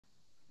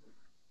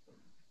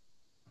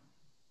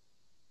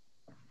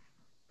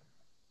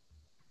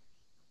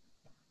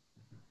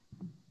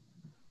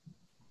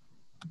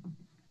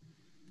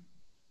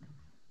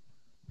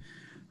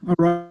All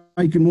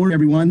right. Good morning,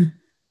 everyone.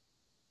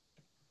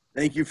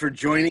 Thank you for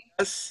joining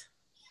us.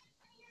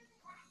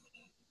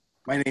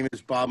 My name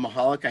is Bob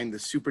Mahalik. I'm the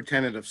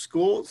superintendent of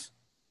schools.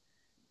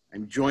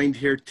 I'm joined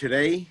here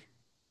today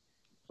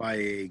by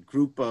a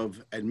group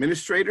of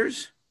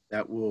administrators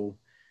that will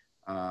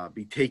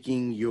be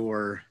taking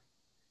your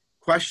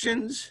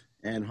questions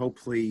and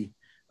hopefully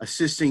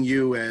assisting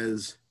you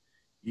as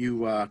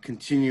you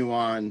continue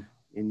on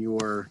in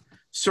your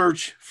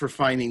search for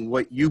finding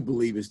what you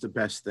believe is the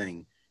best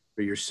thing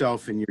for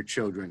yourself and your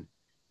children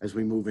as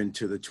we move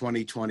into the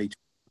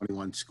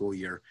 2020-21 school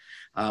year.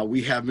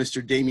 We have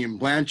Mr. Damian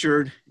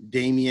Blanchard.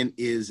 Damian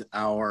is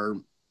our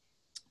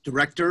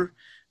director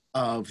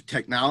of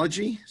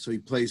technology, so he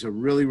plays a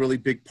really, really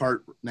big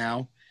part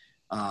now,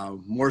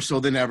 more so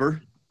than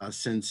ever,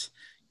 since,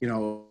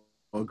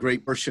 a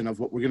great portion of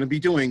what we're going to be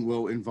doing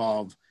will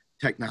involve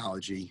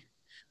technology.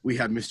 We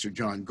have Mr.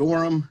 John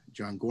Gorham.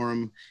 John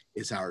Gorham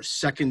is our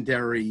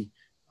secondary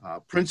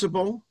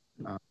principal,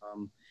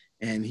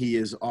 and he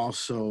is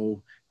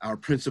also our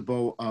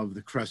principal of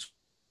the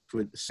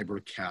Crestwood Cyber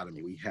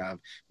Academy. We have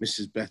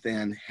Mrs. Beth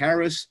Ann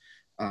Harris.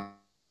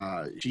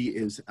 She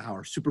is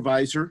our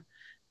supervisor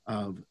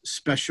of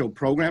special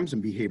programs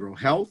and behavioral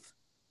health.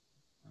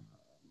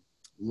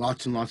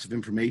 Lots and lots of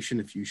information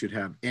if you should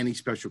have any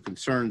special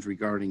concerns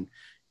regarding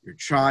your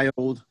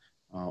child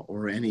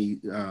or any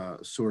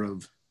sort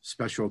of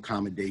special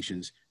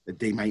accommodations that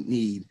they might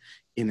need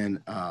in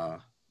an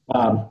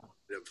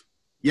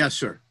yes,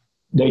 sir.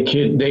 They're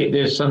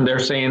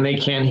saying they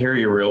can't hear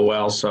you real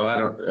well, so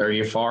are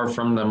you far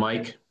from the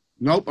mic?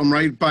 Nope, I'm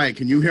right by it.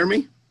 Can you hear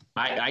me?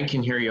 I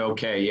can hear you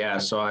okay, yeah,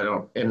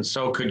 and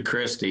so could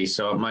Christy,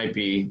 so it might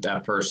be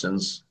that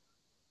person's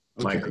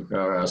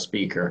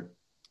speaker.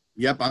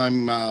 Yep,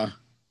 I'm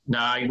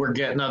we're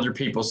getting other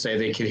people say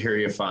they could hear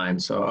you fine,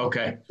 so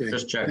okay.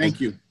 Just checking. Thank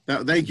you.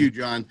 Thank you,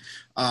 John.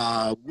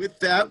 With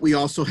that, we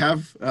also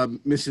have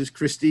Mrs.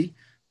 Christy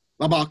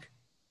Labak,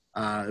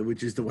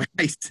 which is the way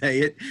I say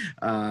it.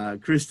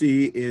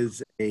 Christy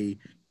is a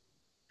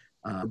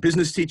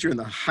business teacher in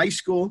the high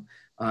school.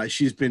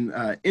 She's been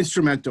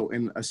instrumental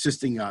in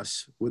assisting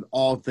us with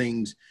all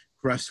things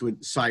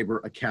Crestwood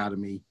Cyber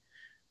Academy.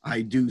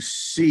 I do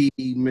see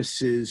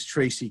Mrs.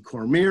 Tracy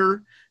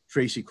Cormier.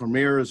 Tracy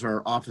Cormier is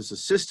our office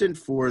assistant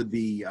for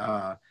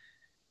our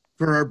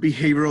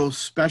behavioral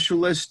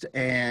specialist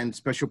and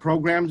special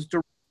programs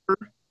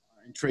director.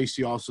 And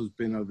Tracy also has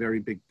been a very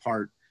big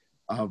part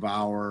of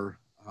our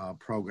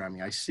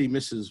programming. I see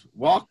Mrs.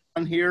 Walk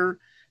on here.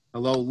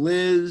 Hello,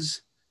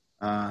 Liz.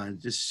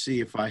 Just see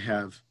if I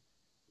have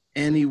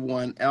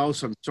anyone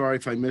else. I'm sorry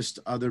if I missed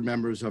other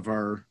members of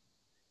our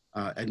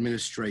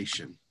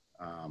administration.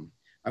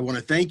 I want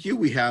to thank you.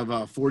 We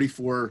have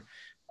 44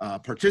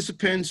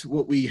 participants.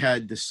 What we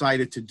had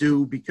decided to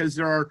do, because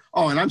there are,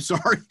 and I'm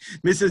sorry,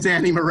 Mrs.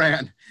 Annie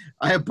Moran.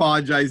 I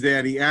apologize,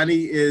 Annie.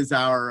 Annie is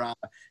our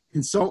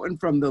consultant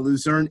from the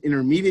Luzerne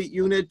Intermediate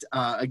Unit.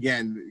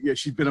 Again,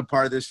 she's been a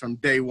part of this from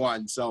day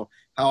one, so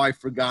how I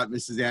forgot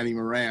Mrs. Annie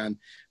Moran.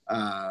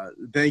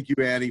 Thank you,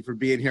 Annie, for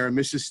being here. And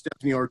Mrs.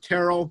 Stephanie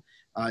Ortero,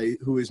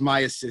 who is my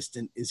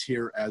assistant, is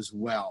here as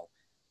well.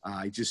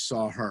 I just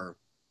saw her.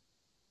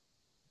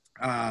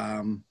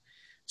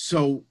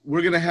 So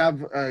we're going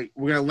to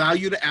allow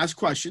you to ask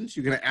questions.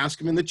 You're going to ask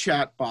them in the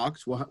chat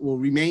box. Everybody will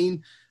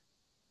remain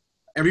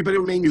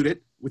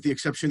muted with the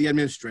exception of the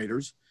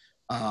administrators.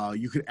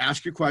 You could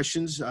ask your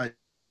questions.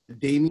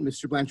 Damien,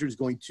 Mr. Blanchard, is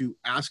going to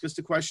ask us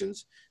the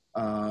questions.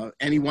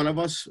 Any one of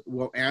us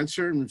will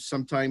answer, and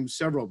sometimes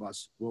several of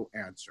us will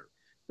answer.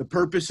 The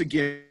purpose,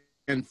 again,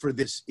 for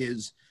this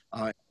is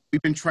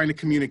we've been trying to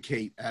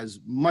communicate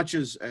as much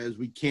as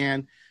we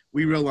can.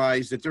 We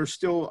realize that there's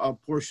still a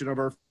portion of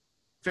our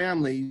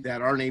family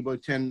that aren't able to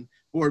attend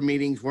board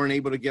meetings, weren't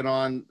able to get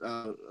on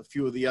a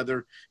few of the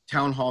other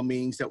town hall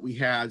meetings that we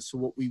had. So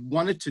what we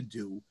wanted to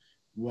do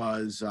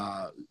was,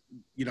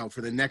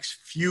 for the next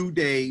few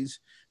days,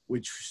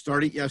 which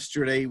started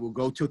yesterday, we'll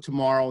go till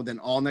tomorrow, then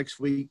all next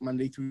week,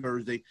 Monday through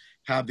Thursday,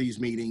 have these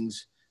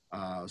meetings.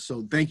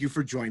 So thank you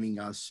for joining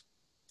us.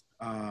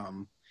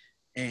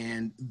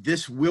 And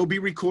this will be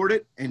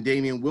recorded, and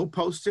Damien will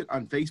post it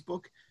on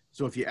Facebook.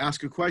 So if you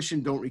ask a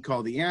question, don't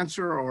recall the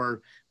answer,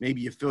 or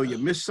maybe you feel you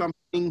missed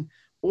something,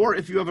 or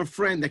if you have a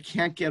friend that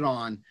can't get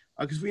on,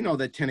 because we know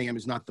that 10 a.m.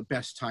 is not the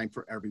best time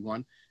for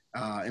everyone.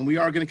 And we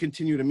are going to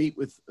continue to meet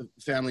with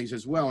families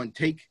as well and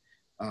take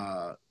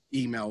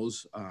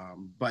emails.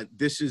 But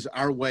this is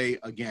our way,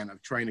 again,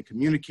 of trying to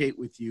communicate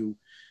with you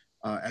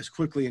as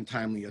quickly and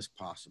timely as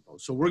possible.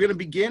 So we're going to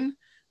begin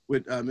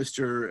with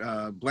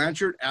Mr.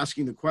 Blanchard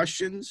asking the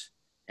questions.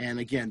 And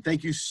again,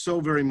 thank you so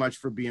very much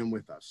for being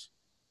with us.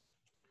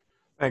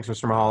 Thanks,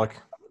 Mr. Mahalik.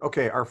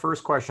 Okay, our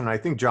first question, I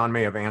think John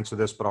may have answered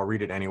this, but I'll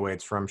read it anyway.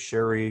 It's from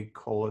Sherry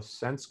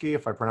Kolosensky,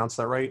 if I pronounced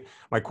that right.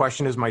 My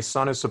question is, my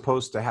son is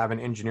supposed to have an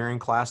engineering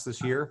class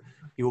this year.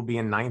 He will be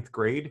in 9th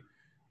grade.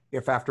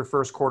 If after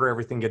first quarter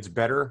everything gets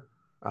better,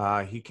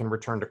 he can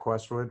return to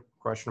Crestwood, ?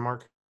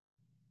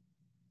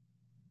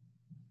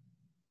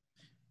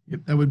 Yep,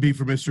 that would be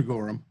for Mr.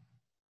 Gorham.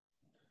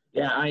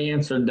 Yeah, I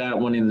answered that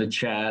one in the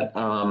chat.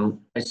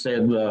 I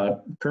said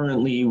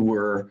currently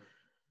we're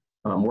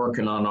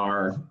working on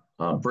our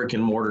brick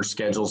and mortar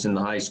schedules in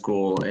the high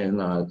school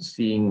and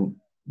seeing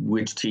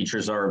which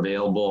teachers are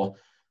available.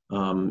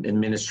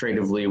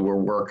 Administratively, we're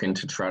working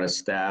to try to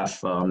staff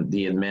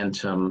the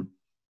Admentum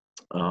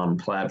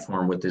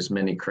platform with as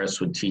many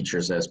Crestwood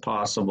teachers as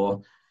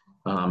possible.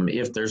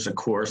 If there's a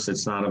course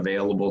that's not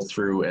available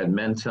through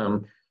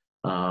Admentum,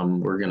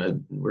 we're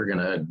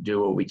gonna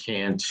do what we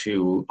can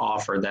to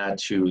offer that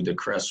to the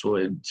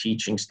Crestwood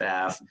teaching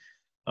staff,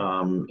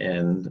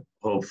 and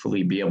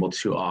hopefully be able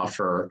to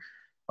offer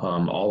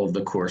all of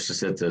the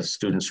courses that the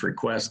students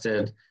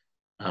requested.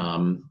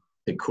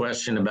 The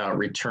question about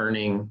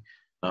returning,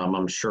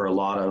 I'm sure a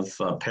lot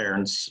of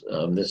parents,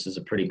 this is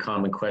a pretty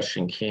common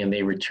question: can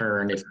they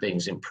return if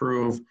things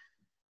improve,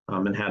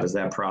 and how does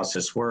that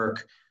process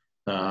work?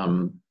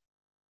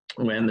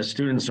 When the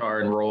students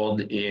are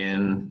enrolled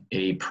in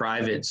a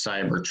private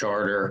cyber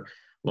charter,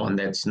 one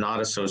that's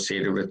not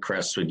associated with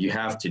Crestwood, you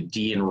have to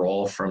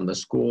de-enroll from the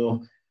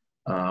school,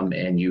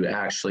 and you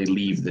actually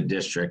leave the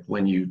district.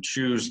 When you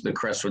choose the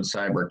Crestwood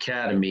Cyber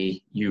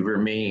Academy, you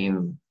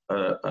remain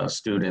a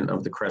student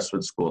of the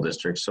Crestwood School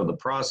District. So the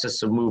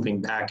process of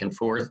moving back and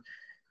forth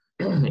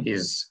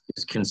is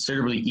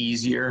considerably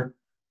easier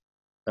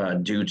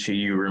due to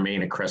you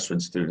remain a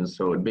Crestwood student.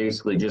 So it would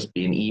basically just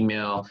be an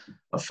email,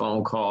 a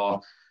phone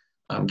call,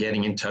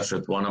 getting in touch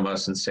with one of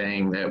us and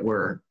saying that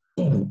we're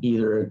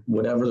either,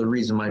 whatever the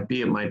reason might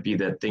be, it might be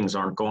that things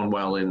aren't going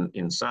well in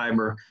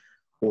cyber,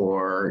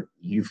 or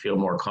you feel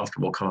more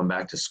comfortable coming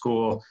back to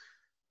school.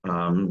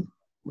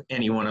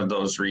 Any one of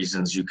those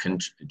reasons, you can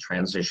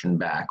transition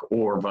back,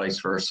 or vice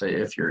versa.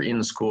 If you're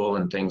in school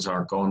and things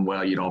aren't going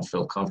well, you don't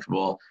feel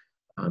comfortable,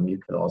 you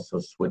could also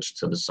switch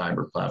to the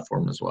cyber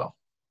platform as well.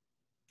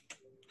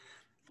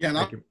 Yeah,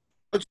 and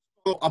let's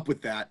go up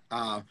with that.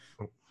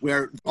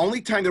 Where the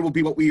only time there will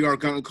be what we are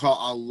going to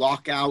call a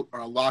lockout or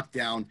a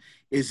lockdown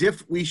is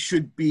if we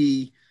should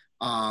be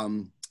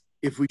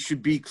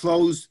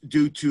closed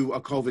due to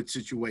a COVID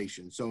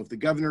situation. So if the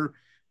governor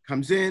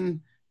comes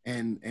in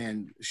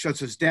and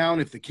shuts us down,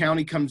 if the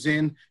county comes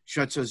in,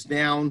 shuts us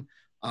down,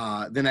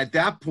 then at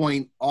that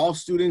point, all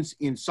students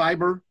in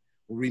cyber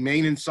will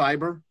remain in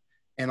cyber,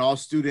 and all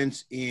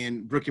students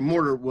in brick and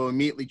mortar will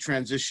immediately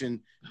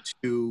transition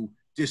to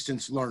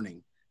distance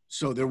learning.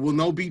 So there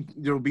will be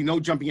no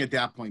jumping at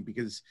that point,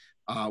 because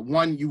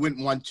one, you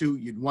wouldn't want to,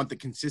 you'd want the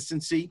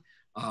consistency.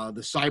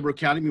 The Cyber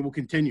Academy will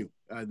continue.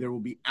 There will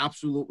be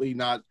absolutely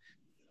not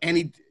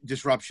any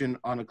disruption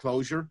on a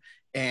closure,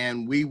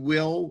 and we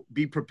will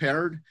be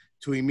prepared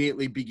to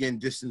immediately begin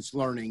distance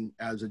learning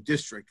as a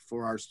district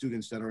for our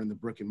students that are in the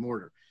brick and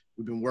mortar.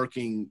 We've been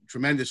working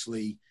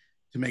tremendously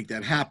to make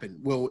that happen.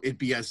 Will it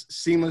be as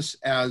seamless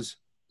as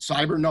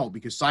cyber? No,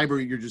 because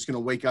cyber, you're just going to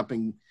wake up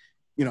and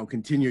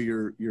continue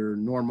your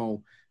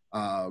normal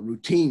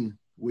routine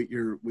with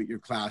your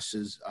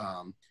classes,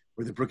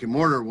 where the brick and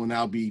mortar will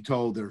now be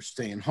told they're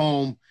staying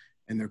home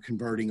and they're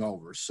converting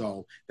over.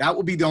 So that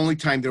will be the only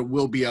time there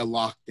will be a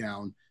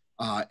lockdown.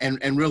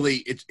 And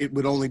really it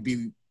would only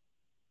be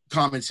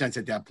common sense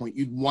at that point.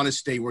 You'd want to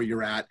stay where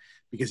you're at,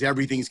 because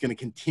everything's going to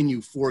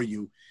continue for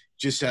you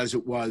just as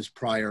it was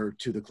prior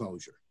to the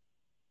closure.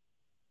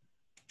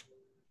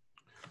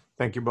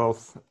 Thank you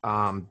both.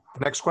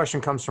 Next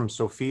question comes from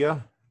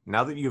Sophia.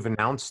 Now that you've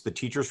announced the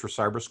teachers for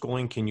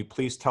cyberschooling, can you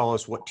please tell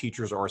us what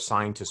teachers are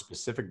assigned to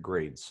specific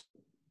grades?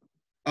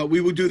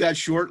 We will do that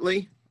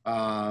shortly.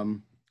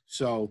 Some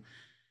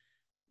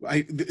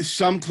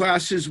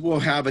classes will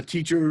have a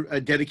teacher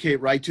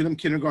dedicated right to them.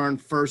 Kindergarten,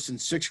 first,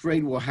 and sixth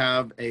grade will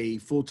have a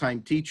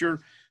full-time teacher.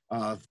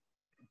 2,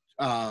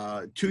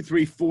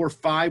 3, 4,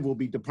 5 will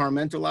be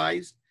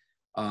departmentalized.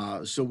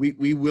 So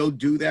we will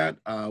do that.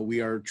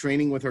 We are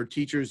training with our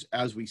teachers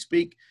as we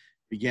speak.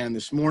 Began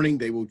this morning.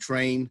 They will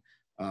train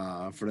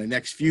for the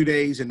next few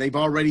days, and they've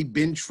already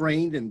been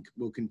trained and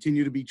will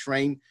continue to be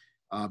trained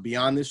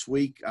beyond this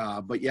week.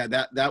 But yeah,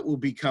 that will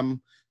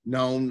become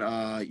known,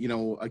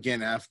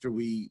 again, after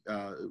we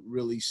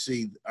really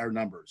see our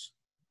numbers.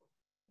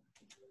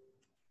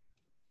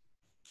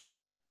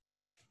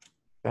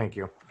 Thank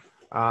you.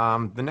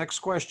 The next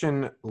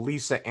question,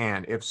 Lisa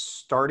Ann, if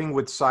starting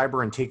with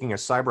cyber and taking a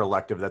cyber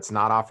elective that's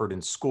not offered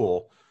in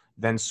school,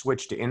 then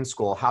switch to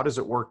in-school, how does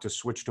it work to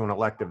switch to an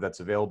elective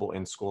that's available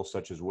in school,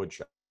 such as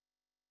woodshop?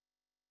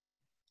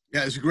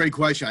 Yeah, it's a great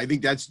question. I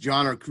think that's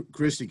John or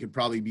Christy could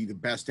probably be the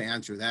best to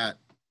answer that.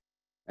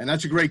 And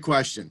that's a great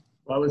question.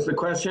 What was the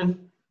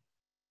question?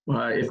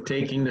 If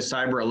taking the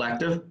cyber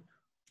elective?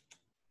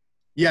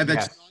 Yeah,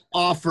 that's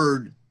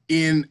offered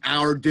in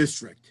our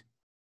district.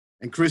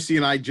 And Christy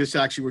and I just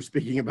actually were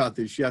speaking about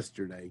this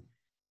yesterday.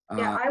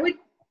 Yeah,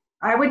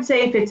 I would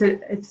say if it's a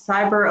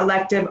cyber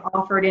elective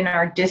offered in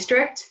our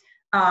district,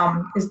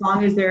 as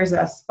long as there's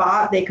a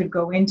spot, they could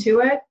go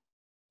into it.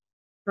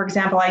 For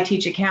example, I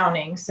teach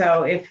accounting.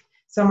 So if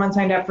someone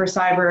signed up for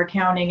cyber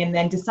accounting and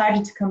then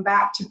decided to come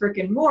back to brick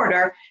and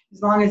mortar,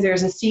 as long as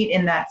there's a seat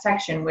in that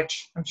section,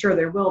 which I'm sure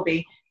there will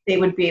be, they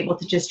would be able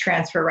to just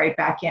transfer right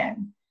back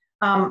in.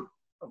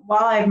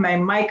 while I have my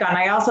mic on,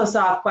 I also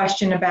saw a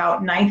question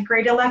about ninth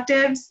grade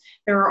electives.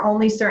 There are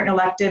only certain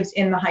electives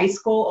in the high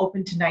school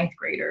open to ninth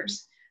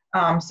graders.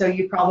 So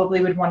you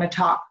probably would want to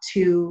talk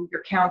to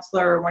your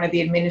counselor or one of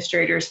the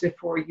administrators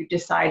before you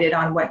decided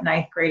on what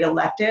ninth grade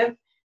elective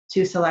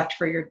to select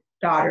for your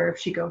daughter if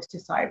she goes to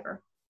cyber.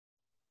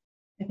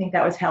 I think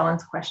that was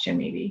Helen's question,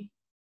 maybe.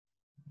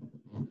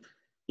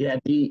 Yeah,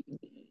 the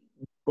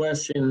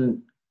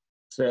question,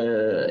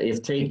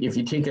 if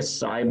you take a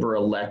cyber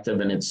elective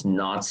and it's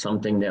not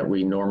something that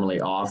we normally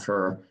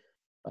offer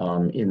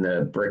in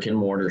the brick and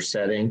mortar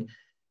setting,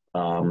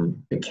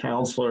 the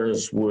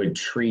counselors would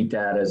treat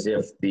that as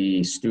if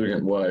the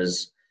student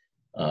was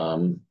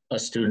a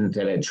student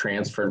that had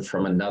transferred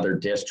from another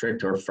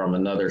district or from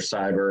another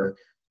cyber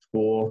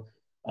school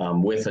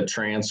with a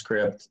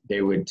transcript.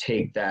 They would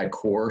take that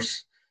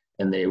course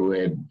and they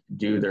would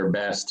do their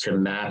best to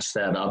match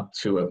that up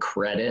to a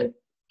credit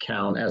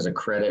count as a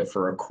credit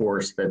for a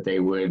course that they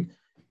would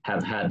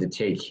have had to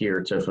take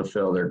here to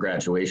fulfill their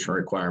graduation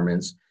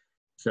requirements.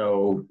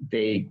 So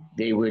they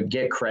would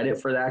get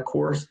credit for that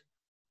course.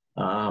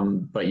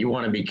 But you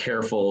want to be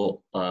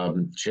careful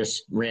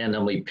just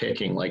randomly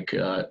picking, like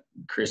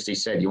Christy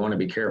said, you want to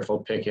be careful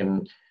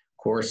picking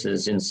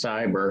courses in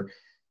cyber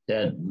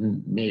that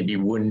maybe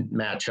wouldn't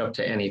match up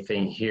to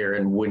anything here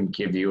and wouldn't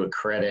give you a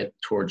credit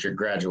towards your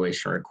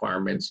graduation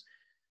requirements.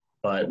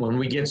 But when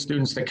we get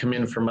students that come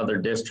in from other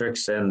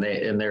districts and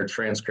their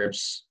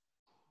transcripts,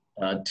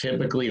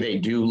 typically they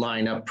do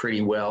line up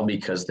pretty well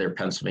because they're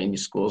Pennsylvania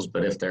schools,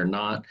 but if they're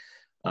not,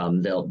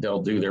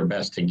 they'll do their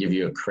best to give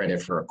you a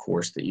credit for a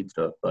course that you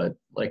took. But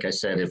like I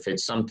said, if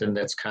it's something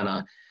that's kind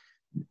of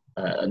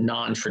a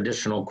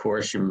non-traditional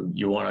course,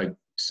 you want to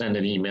send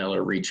an email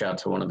or reach out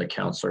to one of the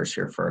counselors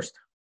here first.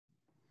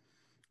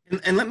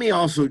 And let me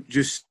also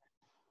just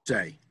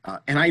say,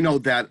 and I know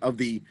that of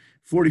the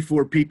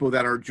 44 people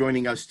that are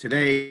joining us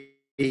today,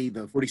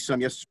 the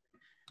 40-some yesterday,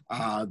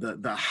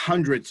 the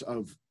hundreds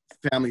of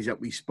families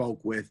that we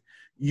spoke with,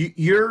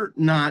 you're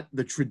not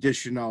the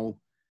traditional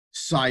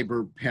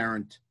cyber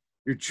parent.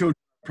 Your children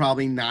are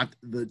probably not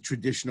the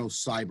traditional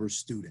cyber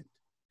student.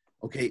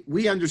 Okay,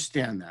 we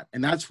understand that.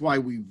 And that's why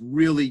we've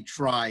really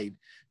tried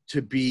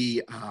to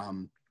be,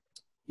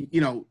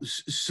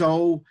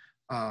 so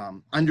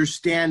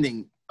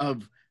understanding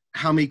of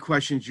how many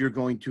questions you're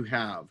going to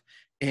have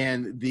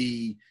and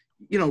the,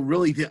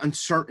 really the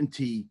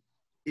uncertainty,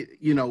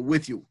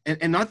 with you.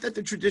 And not that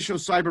the traditional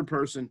cyber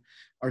person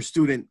or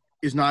student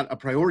is not a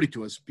priority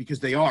to us, because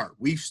they are.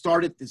 We've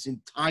started this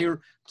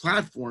entire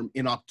platform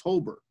in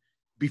October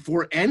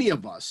before any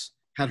of us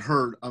had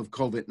heard of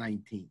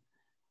COVID-19.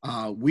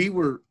 We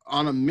were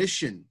on a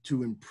mission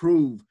to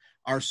improve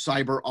our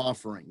cyber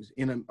offerings,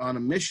 on a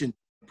mission to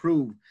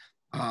improve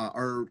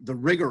the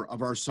rigor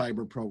of our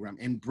cyber program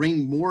and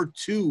bring more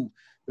to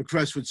the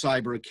Crestwood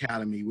Cyber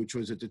Academy, which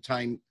was at the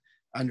time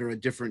under a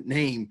different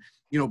name,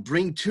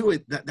 bring to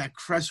it that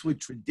Crestwood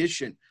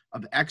tradition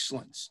of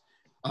excellence.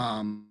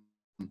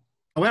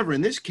 However,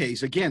 in this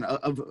case, again,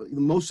 of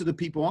most of the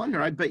people on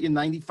here, I bet you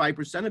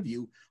 95% of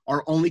you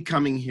are only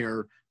coming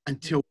here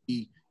until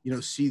we,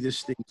 see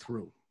this thing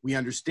through. We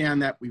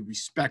understand that. We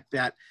respect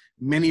that.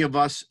 Many of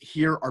us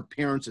here are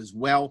parents as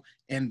well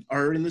and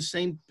are in the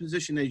same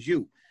position as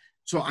you.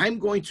 So I'm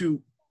going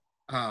to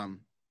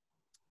caution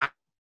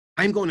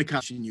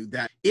you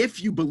that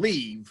if you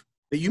believe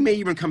that you may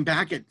even come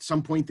back at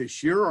some point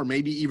this year or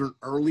maybe even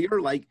earlier,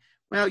 like,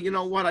 well, you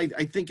know what, I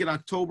think in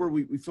October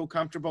we feel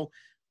comfortable.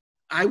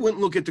 I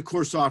wouldn't look at the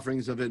course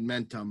offerings of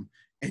Edmentum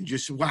and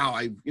just, wow,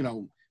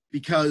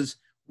 because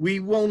we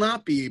will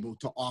not be able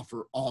to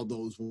offer all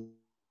those when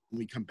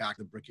we come back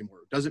to brick and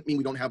mortar. Doesn't mean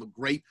we don't have a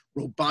great,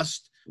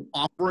 robust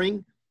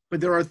offering, but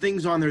there are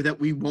things on there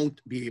that we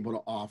won't be able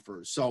to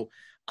offer. So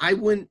I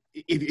wouldn't,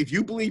 if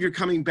you believe you're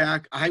coming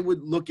back, I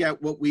would look at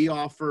what we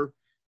offer,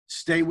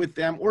 stay with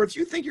them. Or if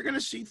you think you're going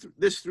to see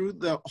this through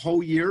the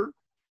whole year,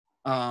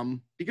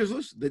 because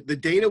listen, the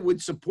data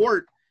would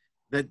support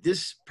that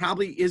this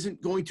probably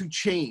isn't going to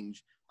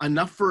change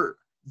enough for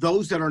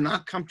those that are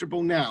not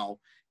comfortable now,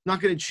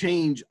 not going to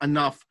change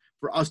enough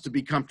for us to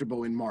be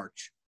comfortable in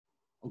March.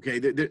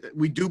 Okay,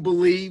 we do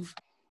believe,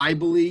 I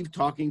believe,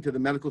 talking to the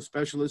medical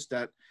specialist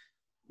that,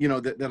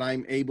 that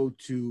I'm able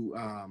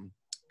to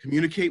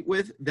communicate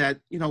with, that,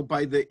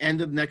 by the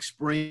end of next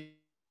spring,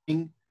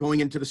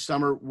 going into the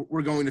summer,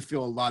 we're going to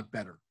feel a lot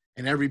better.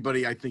 And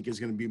everybody, I think, is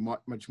going to be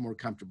much more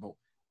comfortable.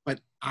 But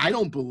I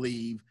don't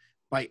believe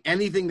by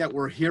anything that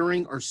we're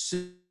hearing or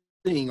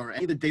seeing or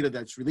any of the data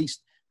that's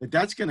released,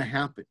 that's going to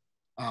happen.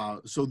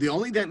 So the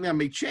only thing that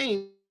may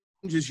change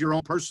is your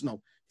own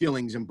personal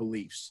feelings and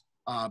beliefs,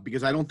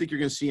 because I don't think you're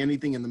going to see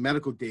anything in the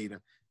medical data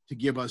to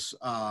give us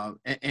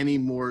any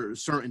more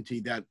certainty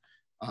that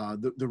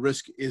the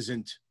risk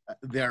isn't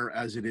there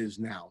as it is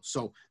now.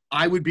 So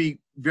I would be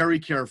very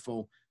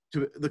careful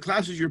to the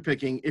classes you're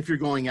picking if you're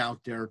going out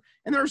there.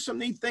 And there are some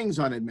neat things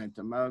on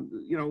Edmentum.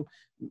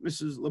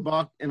 Mrs.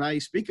 LeBach and I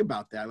speak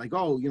about that, like,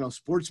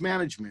 sports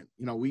management.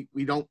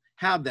 We don't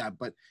have that,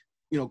 but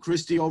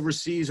Christy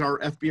oversees our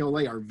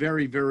FBLA, our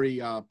very,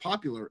 very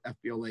popular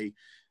FBLA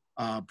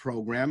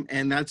program.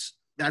 And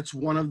that's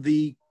one of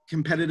the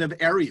competitive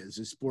areas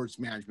is sports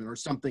management or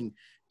something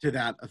to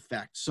that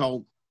effect.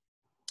 So,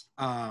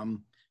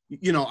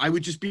 I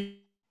would just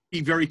be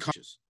very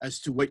cautious as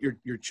to what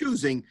you're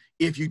choosing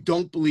if you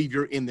don't believe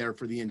you're in there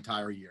for the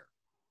entire year.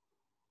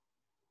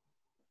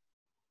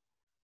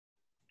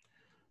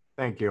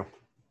 Thank you.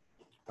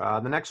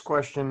 The next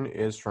question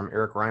is from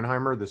Eric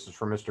Reinheimer. This is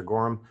from Mr.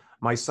 Gorham.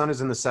 My son is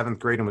in the 7th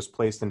grade and was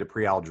placed into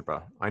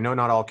pre-algebra. I know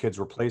not all kids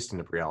were placed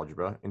into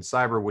pre-algebra. In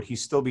cyber, would he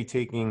still be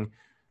taking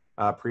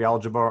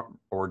pre-algebra,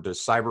 or does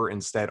cyber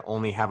instead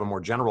only have a more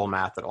general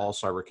math that all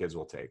cyber kids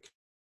will take?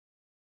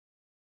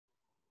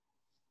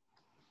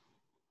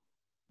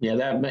 Yeah,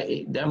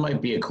 that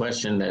might be a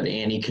question that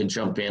Annie could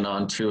jump in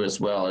on too, as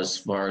well, as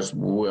far as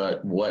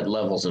what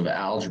levels of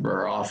algebra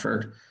are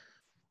offered.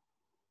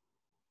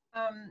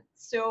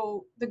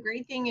 So the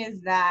great thing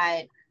is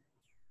that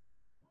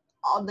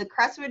all the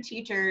Crestwood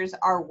teachers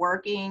are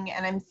working,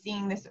 and I'm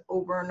seeing this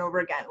over and over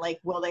again, like,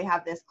 will they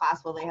have this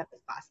class? Will they have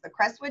this class? The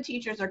Crestwood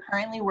teachers are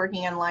currently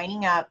working on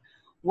lining up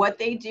what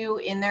they do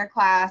in their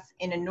class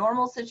in a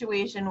normal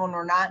situation when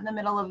we're not in the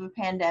middle of a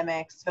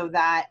pandemic, so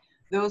that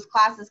those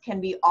classes can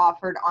be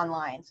offered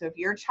online. So if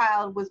your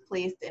child was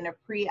placed in a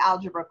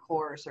pre-algebra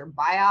course or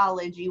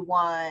biology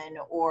 1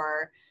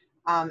 or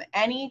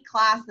any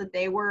class that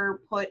they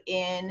were put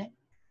in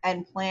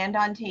and planned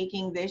on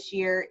taking this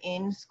year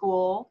in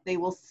school, they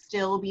will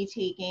still be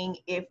taking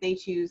if they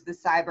choose the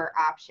cyber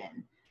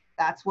option.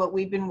 That's what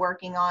we've been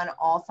working on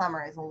all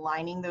summer, is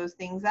lining those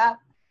things up,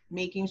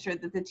 making sure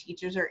that the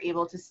teachers are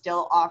able to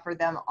still offer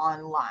them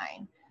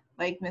online.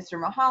 Like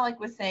Mr. Mahalik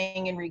was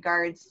saying in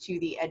regards to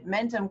the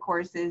Edmentum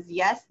courses,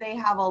 yes, they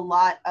have a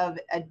lot of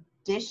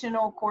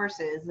additional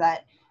courses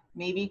that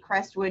maybe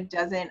Crestwood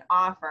doesn't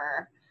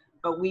offer,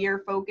 but we are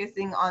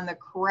focusing on the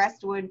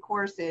Crestwood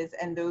courses,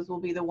 and those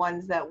will be the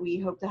ones that we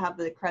hope to have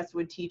the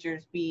Crestwood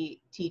teachers be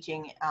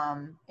teaching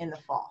in the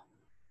fall.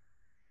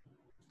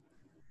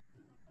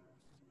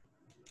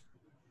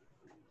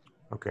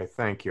 Okay,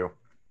 thank you.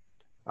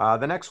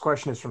 The next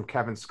question is from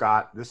Kevin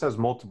Scott. This has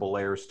multiple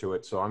layers to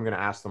it, so I'm going to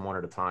ask them one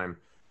at a time.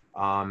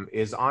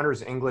 Is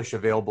Honors English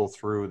available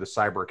through the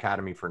Cyber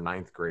Academy for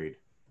 9th grade?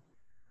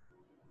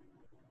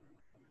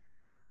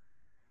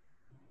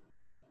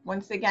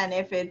 Once again,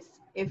 if it's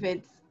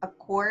a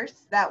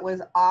course that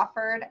was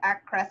offered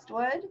at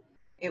Crestwood,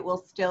 it will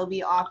still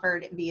be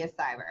offered via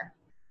cyber.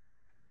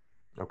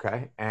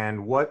 Okay,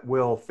 and what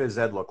will phys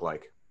ed look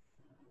like?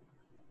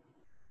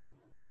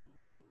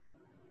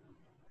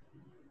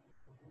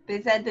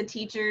 Phys ed, the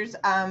teachers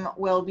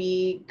will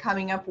be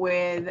coming up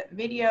with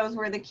videos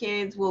where the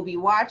kids will be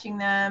watching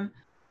them.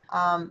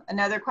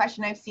 Another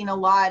question I've seen a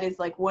lot is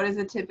like, what does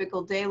a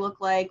typical day look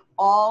like?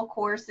 All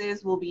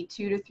courses will be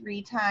 2 to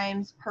 3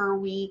 times per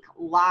week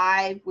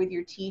live with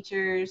your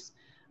teachers.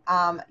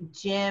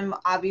 Gym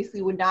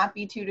obviously would not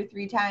be 2 to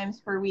 3 times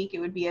per week. It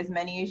would be as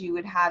many as you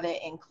would have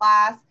it in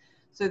class.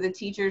 So the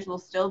teachers will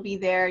still be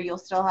there. You'll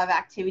still have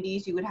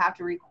activities you would have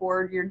to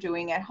record you're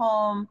doing at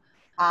home.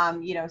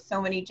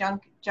 So many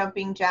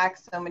jumping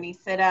jacks, so many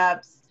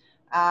sit-ups.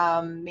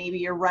 Maybe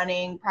you're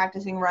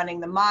practicing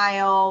running the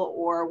mile,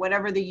 or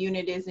whatever the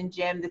unit is in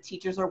gym. The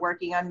teachers are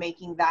working on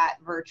making that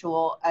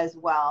virtual as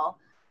well.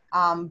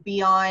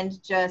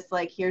 Beyond just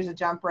like, here's a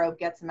jump rope,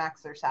 get some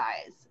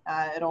exercise.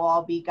 It'll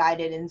all be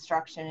guided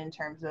instruction in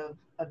terms of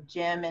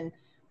gym and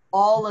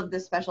all of the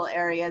special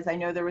areas. I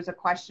know there was a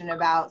question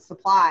about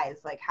supplies,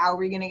 like how are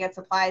we going to get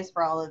supplies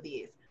for all of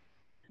these?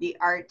 The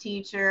art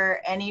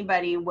teacher,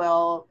 anybody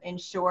will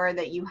ensure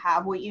that you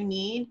have what you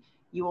need.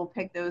 You will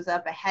pick those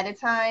up ahead of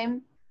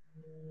time.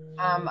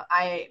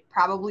 I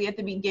probably at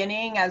the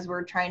beginning, as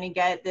we're trying to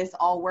get this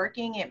all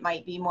working, it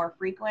might be more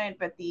frequent,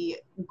 but the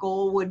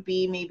goal would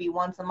be maybe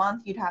once a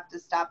month, you'd have to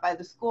stop by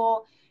the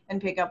school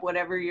and pick up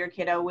whatever your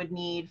kiddo would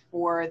need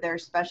for their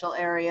special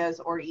areas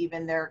or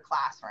even their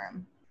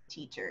classroom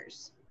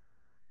teachers.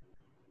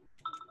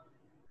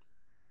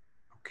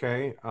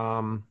 Okay,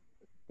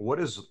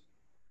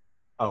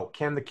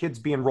 can the kids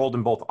be enrolled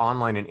in both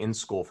online and in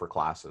school for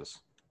classes?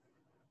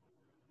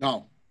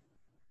 No.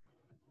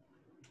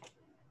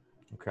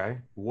 Okay.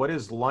 What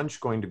is lunch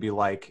going to be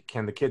like?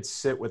 Can the kids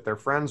sit with their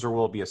friends, or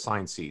will it be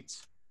assigned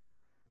seats?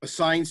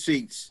 Assigned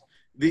seats.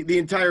 The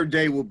entire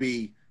day will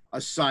be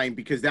assigned,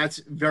 because that's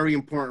very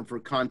important for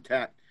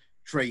contact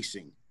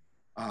tracing.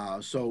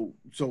 So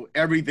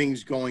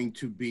everything's going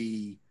to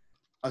be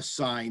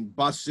assigned: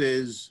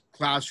 buses,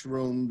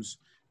 classrooms,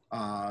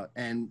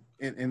 and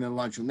in the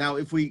lunchroom. Now,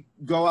 if we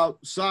go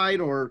outside,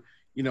 or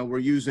we're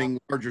using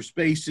larger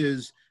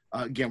spaces,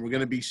 again, we're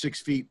going to be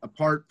 6 feet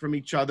apart from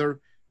each other,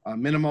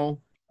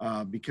 minimal,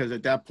 because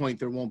at that point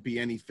there won't be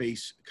any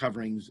face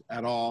coverings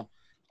at all.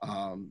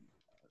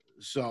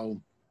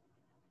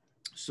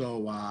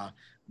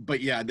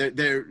 But yeah,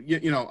 they're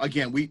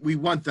again, we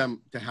want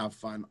them to have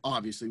fun.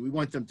 Obviously, we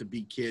want them to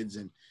be kids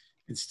and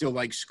still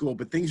like school,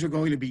 but things are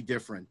going to be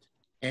different.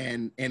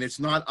 And it's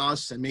not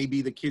us, and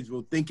maybe the kids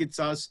will think it's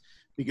us,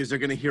 because they're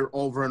going to hear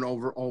over and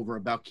over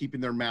about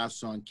keeping their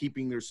masks on,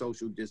 keeping their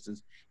social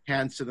distance,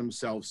 hands to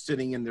themselves,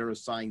 sitting in their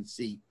assigned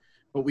seat.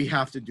 But we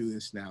have to do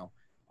this now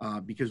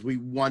because we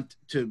want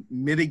to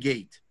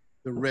mitigate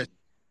the risk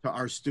to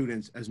our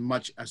students as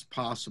much as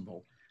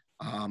possible,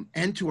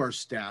 and to our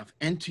staff,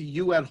 and to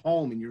you at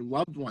home and your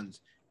loved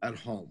ones at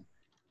home.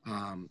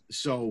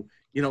 So,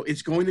 you know,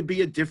 it's going to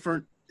be a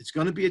different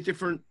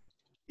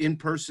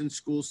in-person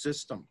school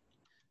system.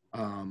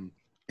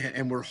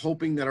 And we're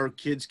hoping that our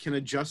kids can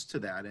adjust to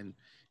that. And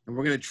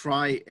we're going to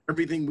try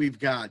everything we've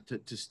got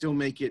to still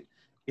make it,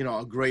 you know,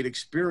 a great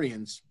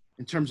experience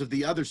in terms of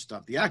the other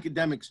stuff. The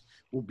academics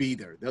will be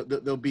there.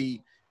 They'll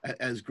be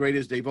as great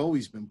as they've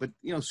always been. But,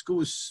 you know,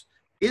 school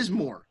is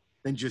more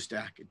than just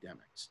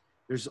academics.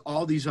 There's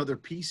all these other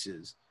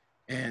pieces.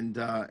 And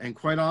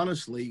quite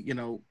honestly, you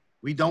know,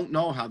 we don't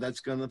know how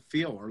that's going to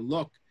feel or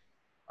look,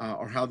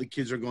 or how the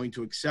kids are going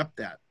to accept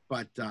that.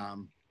 But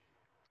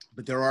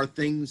there are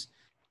things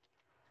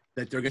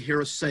that they're going to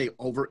hear us say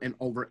over and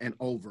over and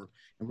over.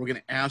 And we're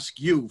going to ask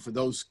you, for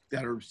those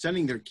that are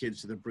sending their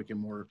kids to the brick and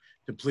mortar,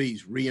 to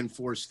please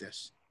reinforce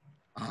this,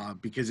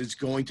 because it's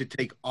going to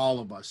take all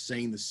of us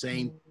saying the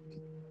same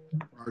thing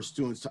for our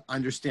students to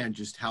understand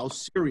just how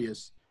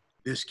serious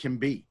this can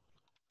be.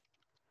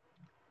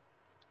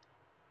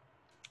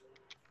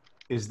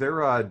 Is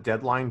there a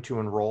deadline to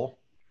enroll?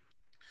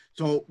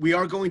 So we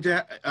are going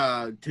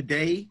to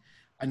today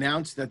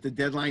announce that the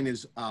deadline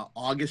is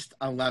August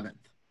 11th.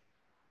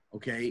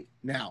 Okay.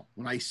 Now,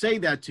 when I say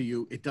that to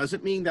you, it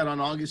doesn't mean that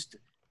on August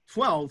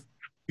 12th,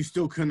 you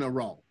still couldn't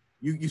enroll.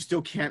 You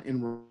still can't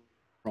enroll.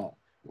 What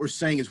we're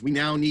saying is we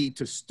now need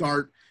to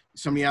start.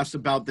 Somebody asked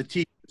about the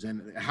teachers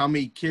and how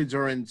many kids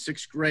are in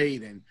 6th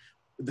grade and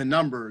the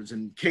numbers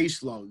and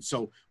caseload.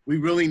 So we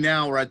really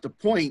now are at the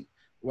point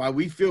while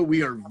we feel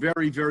we are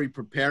very, very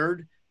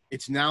prepared.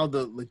 It's now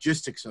the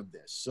logistics of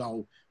this.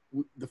 So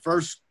the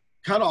first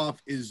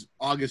cutoff is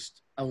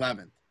August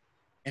 11th.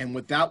 And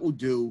what that will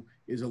do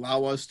is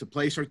allow us to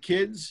place our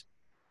kids,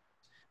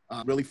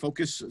 really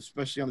focus,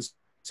 especially on the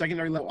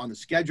secondary level, on the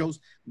schedules,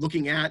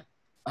 looking at,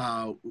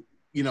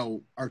 you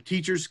know, our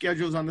teachers'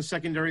 schedules on the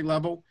secondary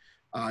level.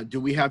 Do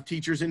we have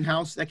teachers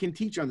in-house that can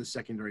teach on the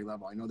secondary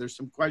level? I know there's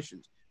some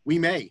questions. We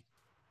may.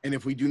 And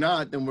if we do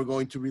not, then we're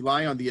going to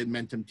rely on the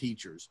Edmentum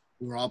teachers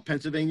who are all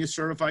Pennsylvania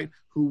certified,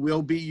 who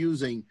will be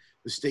using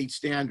the state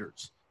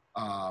standards.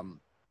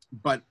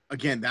 But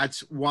again,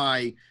 that's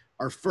why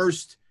our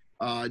first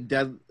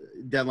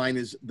deadline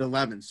is the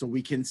 11th, so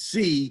we can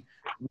see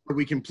where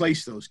we can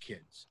place those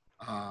kids.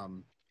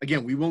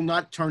 Again, we will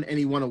not turn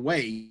anyone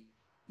away.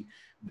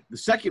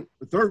 The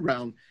third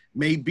round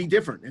may be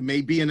different. It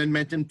may be an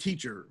Edmentum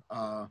teacher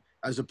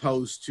as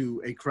opposed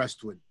to a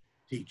Crestwood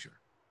teacher.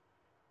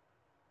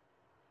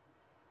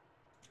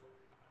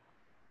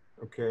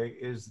 Okay,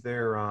 is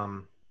there,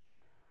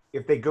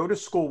 if they go to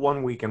school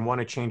one week and want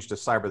to change to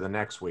cyber the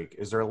next week,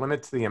 is there a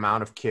limit to the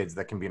amount of kids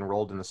that can be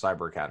enrolled in the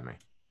Cyber Academy?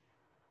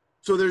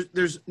 So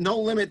there's no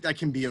limit that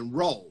can be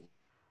enrolled.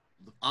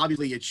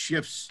 Obviously, it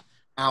shifts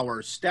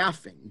our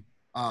staffing.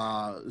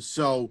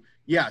 So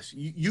yes,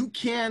 you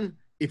can,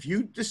 if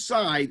you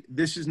decide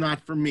this is not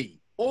for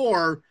me,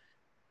 or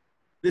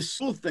this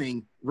whole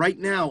thing right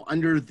now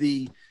under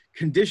the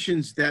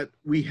conditions that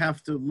we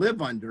have to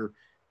live under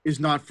is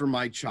not for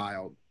my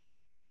child,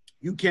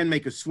 you can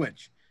make a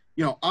switch.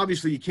 You know,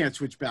 obviously you can't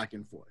switch back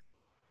and forth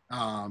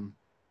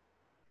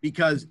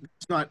because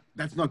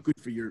that's not good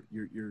for your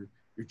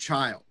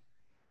child.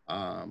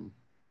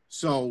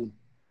 So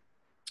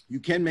you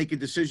can make a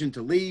decision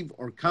to leave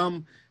or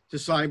come to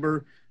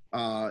cyber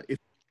if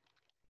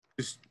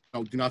you just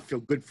do not feel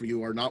good for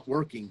you or not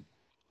working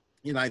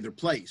in either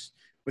place.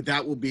 But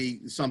that will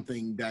be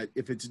something that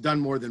if it's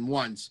done more than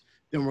once,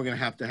 then we're going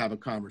to have a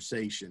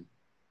conversation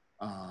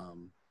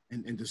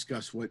and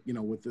discuss what, you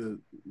know, with the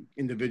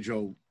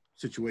individual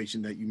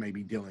situation that you may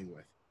be dealing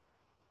with.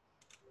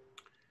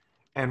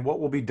 And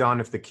what will be done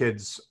if the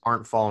kids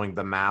aren't following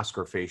the mask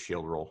or face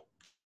shield rule?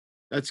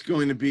 That's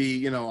going to be,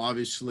 you know,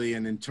 obviously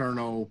an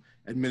internal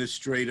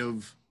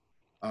administrative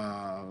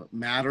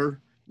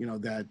matter, you know,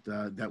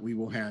 that we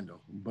will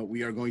handle. But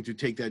we are going to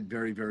take that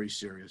very, very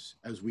serious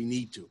as we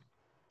need to.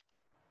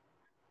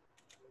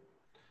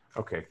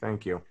 Okay,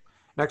 thank you.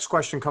 Next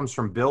question comes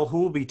from Bill. Who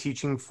will be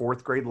teaching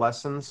 4th grade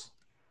lessons?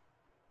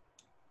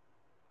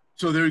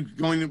 So they're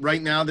going to,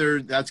 right now,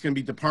 that's going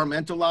to be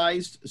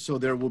departmentalized. So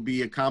there will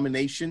be a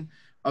combination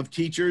of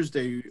teachers.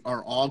 They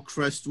are all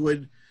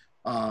Crestwood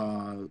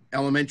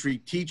elementary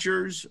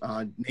teachers,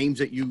 names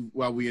that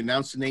we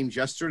announced the names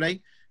yesterday,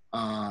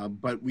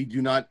 but we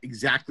do not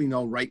exactly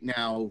know right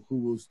now who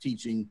was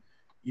teaching,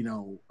 you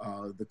know,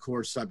 the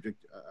core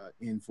subject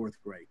in 4th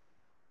grade.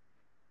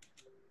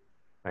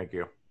 Thank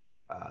you.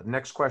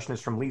 Next question is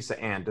from Lisa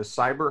Ann. Does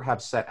cyber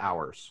have set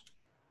hours?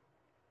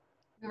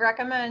 We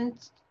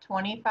recommend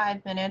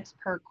 25 minutes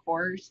per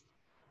course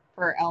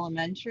for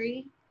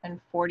elementary and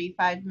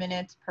 45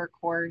 minutes per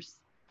course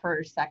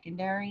for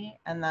secondary,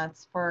 and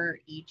that's for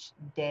each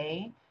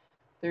day.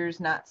 There's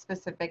not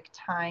specific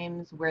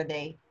times where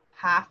they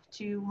have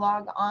to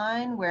log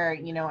on where,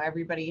 you know,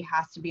 everybody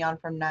has to be on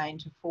from 9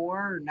 to 4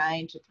 or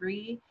 9 to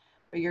 3,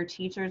 but your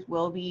teachers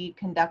will be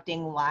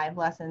conducting live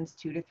lessons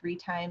 2 to 3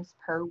 times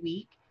per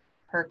week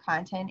per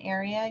content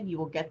area. You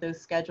will get those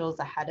schedules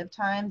ahead of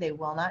time. They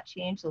will not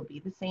change. They'll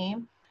be the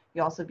same.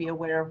 You'll also be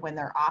aware of when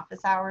their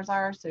office hours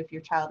are. So if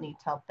your child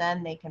needs help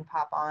then, they can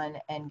pop on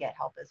and get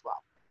help as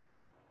well.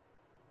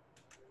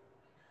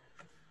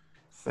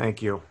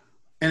 Thank you.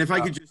 And if I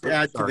could just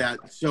add to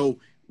that, so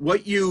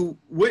what you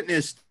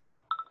witnessed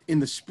in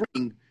the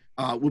spring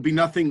will be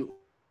nothing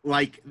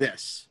like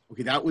this.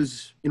 Okay, that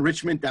was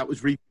enrichment, that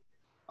was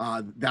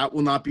that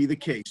will not be the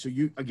case. So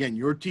you, again,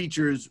 your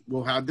teachers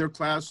will have their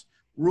class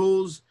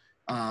rules.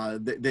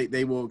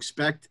 They will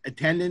expect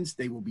attendance.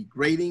 They will be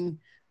grading.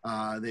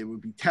 They will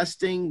be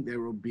testing.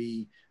 There will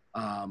be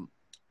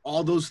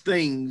all those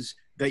things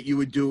that you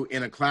would do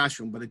in a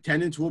classroom, but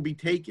attendance will be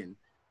taken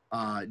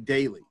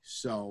daily.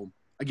 So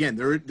again,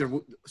 there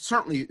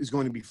certainly is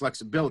going to be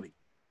flexibility,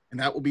 and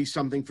that will be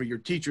something for your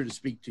teacher to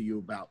speak to you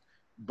about.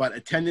 But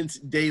attendance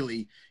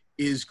daily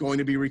is going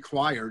to be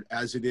required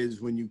as it is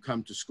when you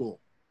come to school.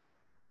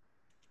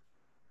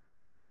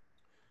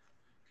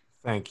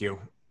 Thank you.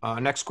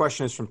 Next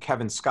question is from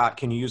Kevin Scott.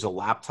 Can you use a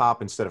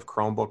laptop instead of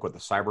Chromebook with the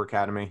Cyber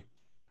Academy?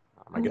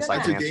 I guess I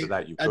can answer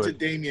that. You could. That's a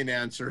Damien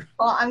answer.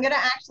 Well, I'm going to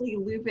actually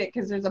loop it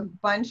because there's a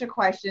bunch of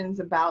questions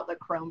about the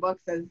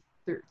Chromebooks as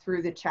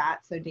through the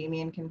chat, so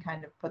Damien can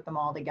kind of put them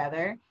all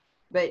together.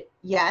 But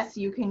yes,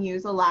 you can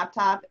use a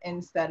laptop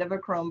instead of a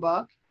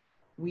Chromebook.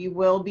 We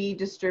will be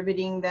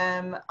distributing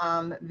them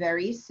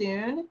very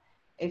soon.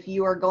 If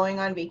you are going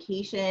on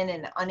vacation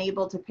and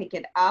unable to pick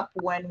it up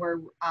when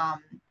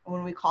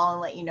we call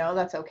and let you know,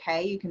 that's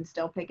okay. You can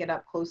still pick it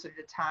up closer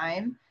to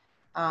time.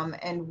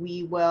 And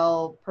we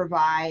will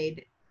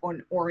provide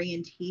an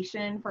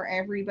orientation for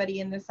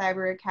everybody in the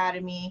Cyber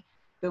Academy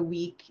the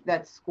week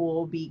that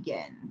school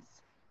begins.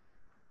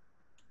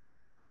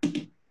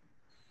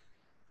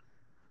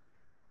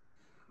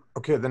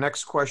 Okay, the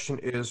next question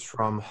is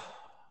from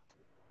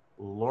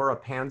Laura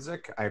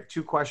Panzik. I have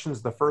two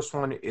questions. The first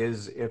one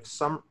is if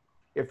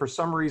for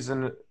some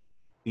reason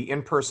the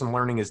in-person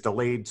learning is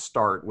delayed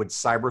start, would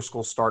cyber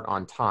school start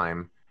on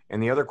time?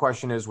 And the other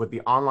question is with the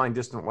online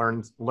distant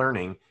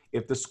learning,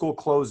 if the school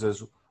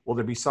closes, will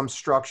there be some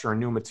structure and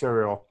new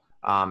material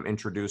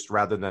introduced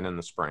rather than in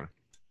the spring?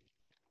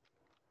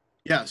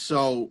 Yeah,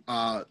 so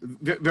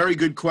very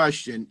good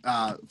question.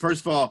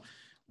 First of all,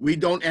 we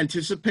don't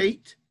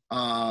anticipate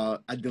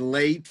a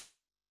delay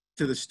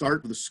to the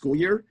start of the school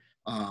year.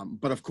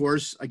 But of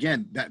course,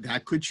 again,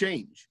 that could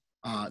change.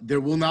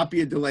 There will not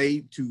be a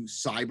delay to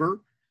cyber.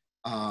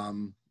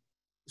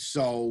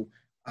 So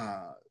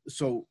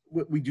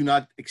we do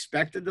not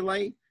expect a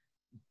delay.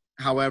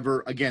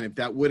 However, again, if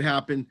that would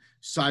happen,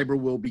 cyber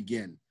will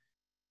begin.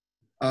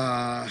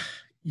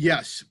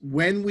 Yes,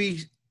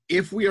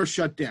 if we are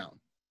shut down,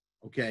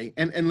 okay,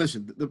 and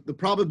listen, the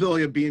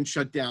probability of being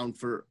shut down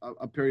for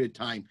a period of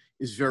time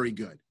is very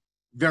good.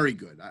 Very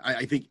good.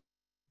 I think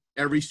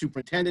every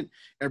superintendent,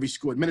 every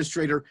school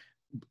administrator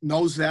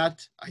knows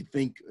that. I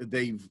think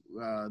the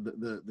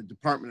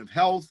Department of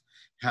Health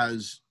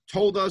has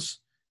told us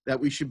that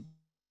we should,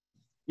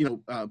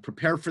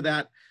 prepare for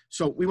that.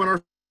 So we want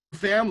our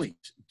families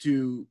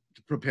to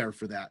prepare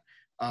for that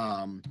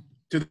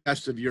to the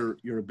best of your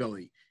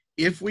ability.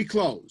 If we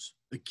close,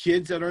 the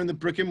kids that are in the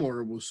brick and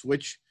mortar will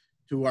switch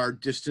to our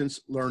distance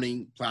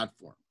learning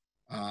platform.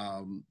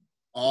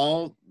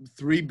 All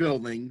 3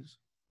 buildings,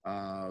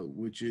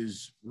 which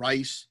is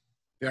Rice,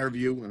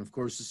 Fairview, and of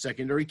course the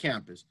secondary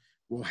campus,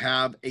 will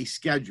have a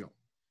schedule.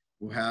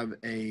 We'll have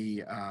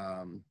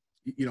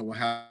we'll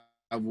have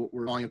what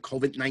we're calling a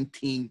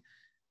COVID-19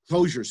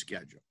 closure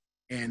schedule.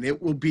 And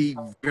it will be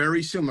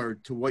very similar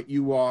to what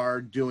you are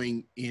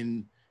doing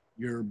in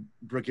your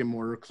brick and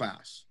mortar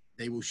class.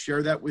 They will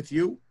share that with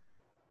you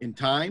in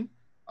time,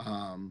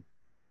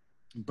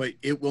 but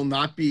it will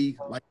not be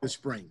like the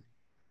spring.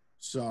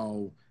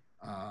 So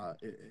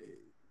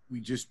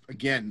we just,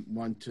 again,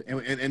 want to,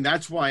 and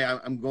that's why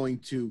I'm going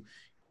to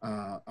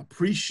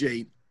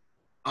appreciate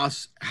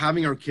us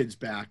having our kids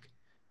back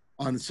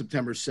on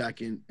September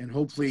 2nd and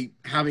hopefully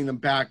having them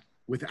back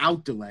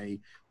without delay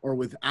or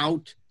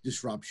without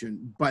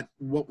disruption. But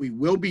what we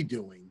will be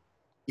doing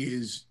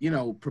is,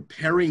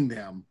 preparing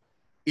them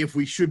if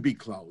we should be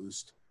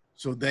closed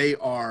so they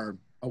are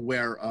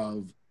aware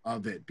of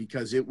it,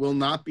 because it will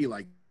not be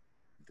like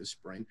the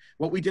spring.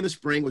 What we did in the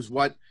spring was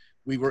what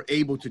we were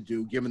able to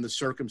do given the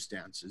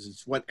circumstances.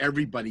 It's what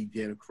everybody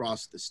did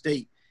across the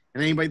state.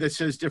 And anybody that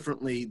says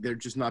differently, they're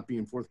just not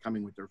being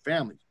forthcoming with their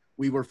families.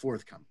 We were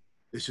forthcoming.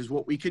 This is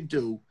what we could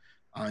do,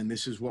 and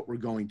this is what we're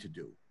going to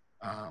do.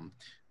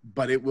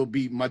 But it will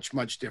be much,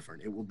 much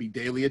different. It will be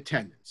daily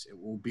attendance. It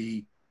will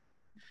be,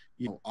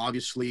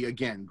 obviously,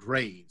 again,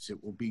 grades.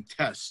 It will be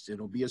tests.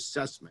 It'll be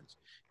assessments.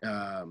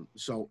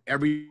 So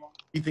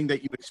everything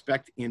that you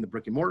expect in the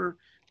brick and mortar,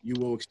 you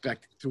will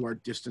expect through our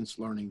distance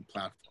learning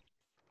platform.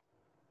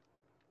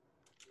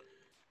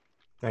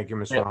 Thank you,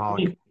 Mr.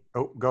 Mahalik.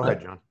 Oh, go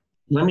ahead, John.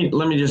 Let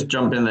me just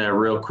jump in there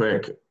real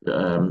quick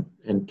and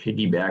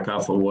piggyback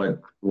off of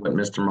what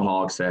Mr.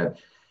 Mahalik said.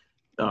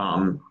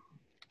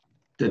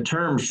 The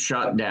term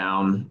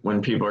shutdown,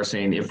 when people are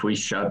saying if we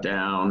shut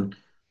down,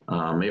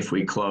 if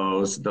we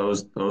close,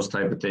 those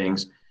type of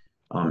things.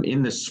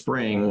 In the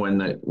spring, when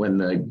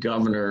the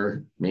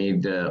governor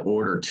made the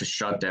order to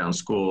shut down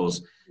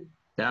schools,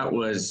 that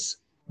was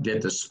that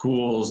the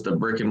schools, the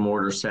brick and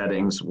mortar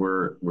settings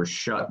were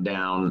shut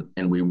down,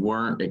 and we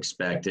weren't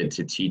expected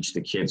to teach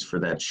the kids for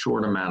that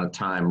short amount of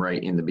time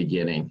right in the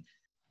beginning.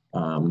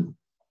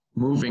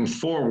 Moving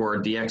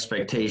forward, the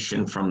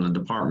expectation from the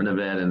Department of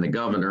Ed and the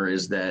governor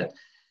is that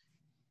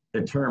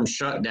the term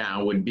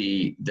shutdown would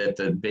be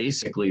that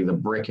basically the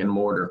brick and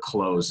mortar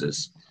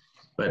closes.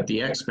 But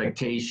the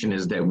expectation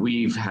is that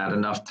we've had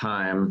enough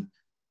time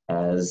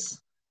as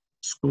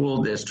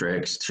school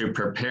districts to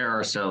prepare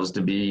ourselves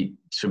to be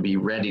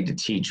ready to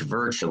teach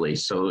virtually.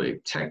 So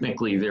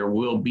technically there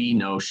will be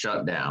no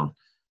shutdown.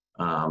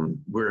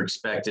 We're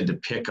expected to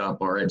pick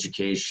up our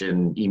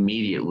education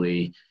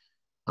immediately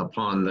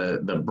upon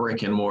the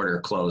brick and mortar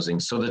closing.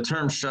 So the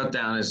term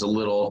shutdown is a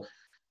little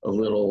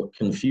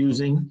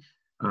confusing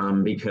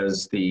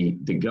because the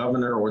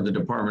governor or the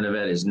Department of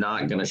Ed is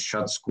not going to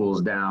shut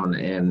schools down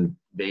and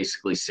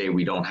basically say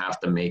we don't have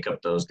to make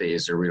up those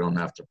days or we don't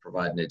have to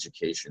provide an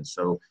education.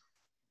 So,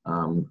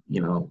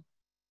 you know,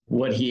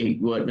 what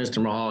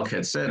Mr. Mahalik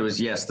had said was,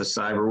 yes, the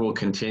cyber will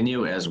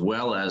continue as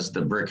well as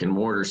the brick and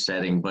mortar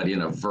setting, but in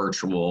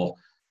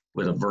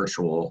with a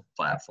virtual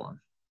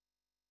platform.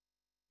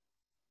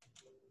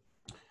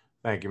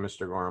 Thank you,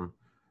 Mr. Gorham.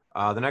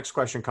 The next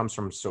question comes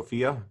from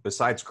Sophia.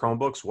 Besides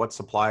Chromebooks, what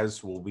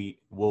supplies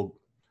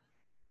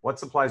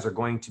are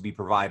going to be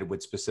provided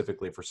with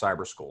specifically for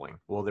cyber schooling?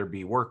 Will there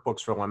be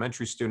workbooks for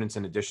elementary students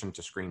in addition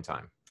to screen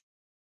time?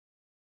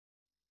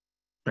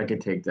 I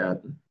could take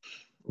that,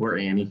 or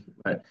Annie,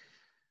 but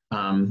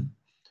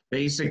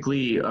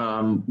basically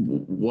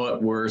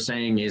what we're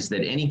saying is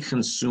that any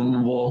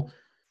consumable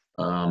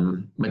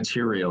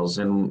materials,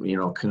 and you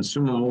know,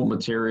 consumable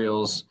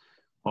materials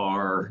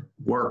are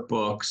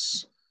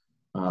workbooks,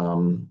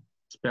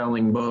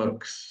 spelling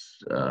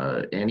books,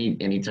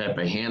 any type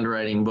of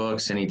handwriting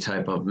books, any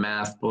type of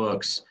math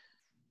books,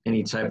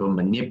 any type of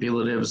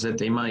manipulatives that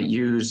they might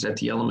use at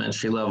the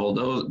elementary level.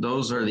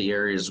 Those are the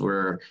areas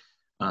where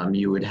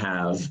you would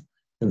have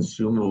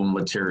consumable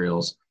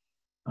materials.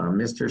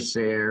 Mr.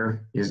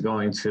 Sayre is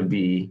going to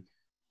be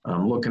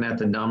looking at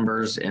the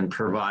numbers and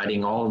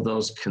providing all of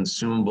those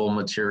consumable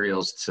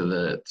materials to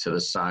the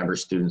cyber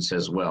students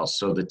as well.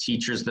 So the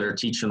teachers that are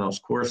teaching those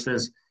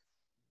courses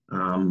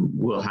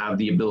will have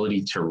the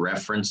ability to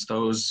reference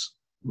those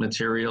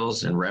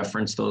materials and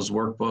reference those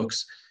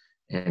workbooks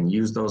and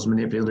use those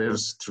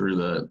manipulatives through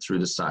the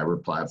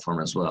cyber platform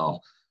as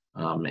well.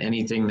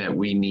 Anything that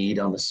we need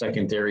on the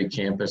secondary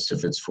campus,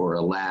 if it's for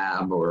a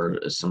lab or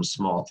some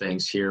small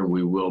things here,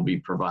 we will be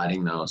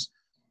providing those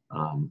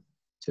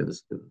to the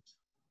students.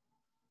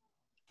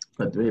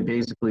 But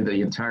basically the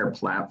entire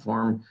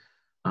platform,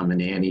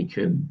 and Annie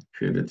could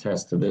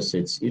attest to this,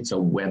 it's a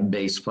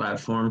web-based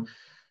platform.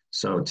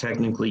 So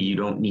technically you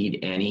don't need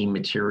any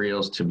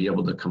materials to be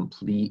able to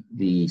complete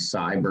the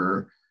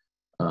cyber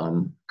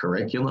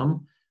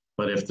curriculum.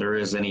 But if there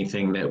is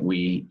anything that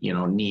we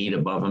need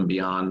above and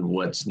beyond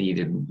what's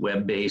needed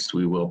web-based,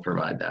 we will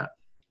provide that.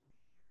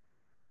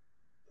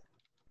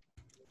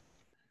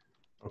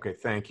 Okay,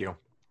 thank you.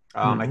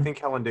 I think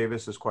Helen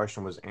Davis's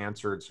question was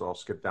answered, so I'll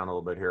skip down a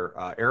little bit here.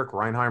 Eric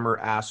Reinheimer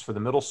asked, for the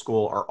middle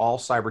school, are all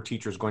cyber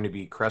teachers going to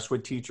be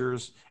Crestwood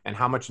teachers, and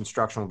how much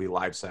instruction will be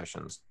live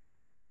sessions?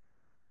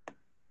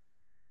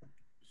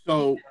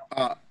 So,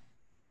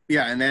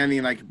 yeah, and Annie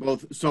and I can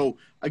both. So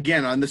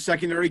again, on the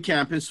secondary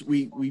campus,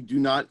 we do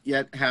not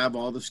yet have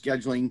all the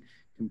scheduling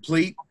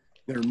complete.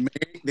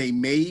 They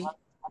may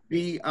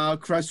be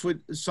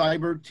Crestwood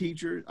cyber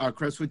teachers,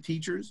 Crestwood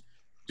teachers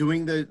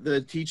doing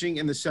the teaching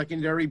in the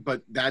secondary,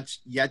 but that's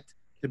yet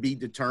to be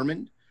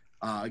determined.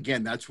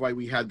 Again, that's why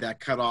we had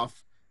that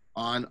cutoff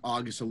on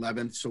August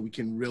 11th, so we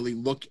can really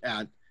look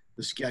at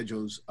the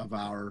schedules of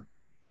our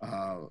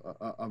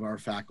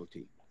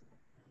faculty.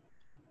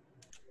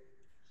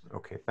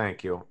 Okay,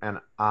 thank you. And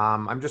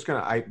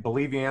I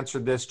believe you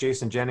answered this.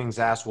 Jason Jennings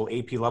asked, will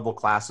AP level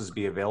classes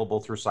be available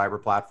through cyber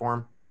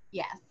platform?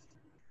 Yes.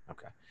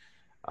 Okay.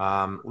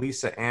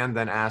 Lisa Ann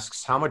then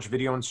asks, how much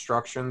video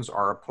instructions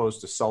are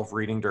opposed to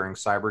self-reading during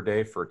Cyber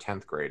Day for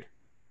 10th grade?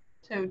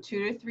 So 2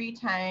 to 3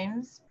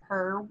 times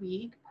per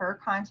week per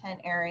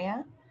content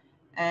area.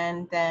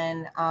 And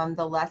then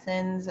the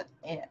lessons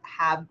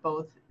have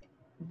both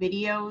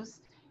videos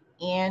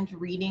and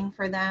reading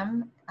for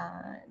them.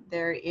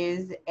 There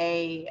is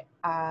a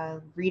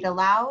read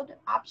aloud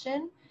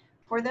option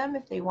for them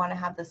if they want to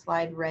have the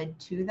slide read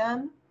to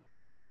them.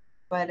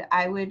 But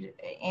I would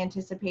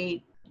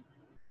anticipate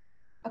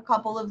a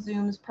couple of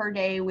Zooms per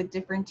day with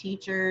different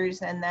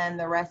teachers, and then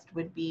the rest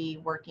would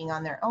be working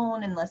on their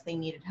own unless they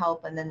needed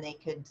help, and then they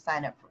could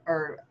sign up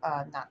or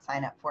not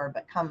sign up for,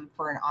 but come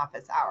for an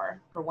office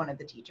hour for one of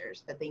the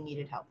teachers that they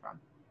needed help from.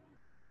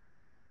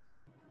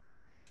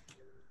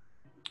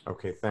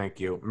 Okay, thank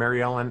you.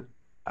 Mary Ellen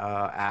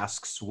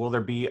asks, will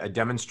there be a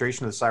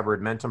demonstration of the Cyber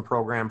Admentum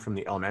program from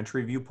the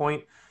elementary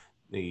viewpoint?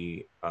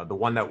 The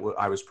one that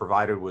I was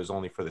provided was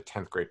only for the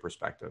 10th grade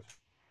perspective.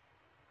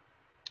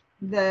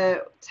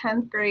 The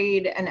 10th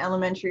grade and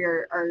elementary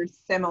are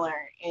similar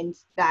in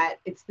that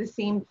it's the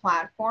same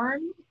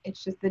platform,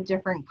 it's just the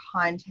different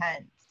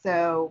content.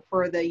 So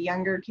for the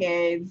younger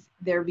kids,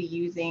 they'll be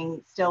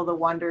using still the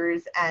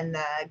Wonders and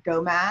the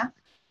Go Math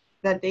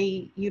that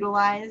they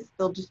utilize.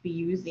 They'll just be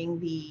using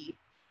the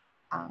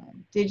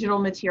digital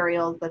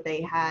materials that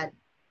they had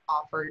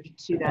offered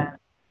to them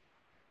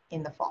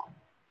in the fall.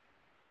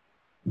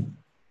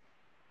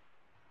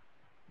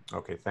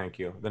 Okay, thank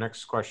you. The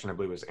next question I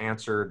believe was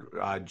answered.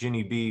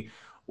 Ginny B,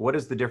 what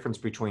is the difference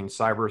between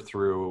cyber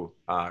through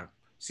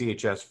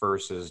CHS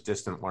versus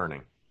distant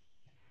learning?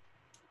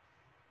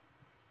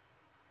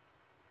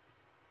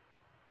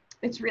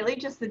 It's really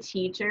just the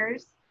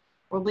teachers.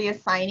 We'll be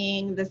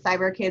assigning, the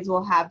cyber kids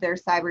will have their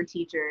cyber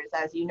teachers.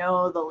 As you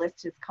know, the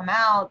list has come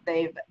out.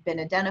 They've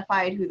been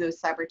identified who those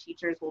cyber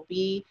teachers will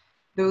be.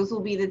 Those will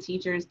be the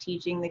teachers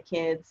teaching the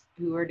kids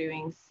who are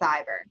doing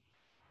cyber.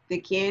 The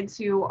kids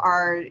who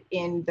are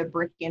in the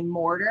brick and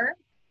mortar,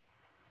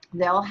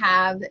 they'll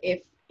have,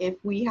 if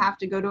we have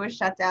to go to a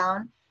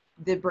shutdown,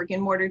 the brick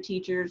and mortar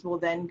teachers will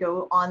then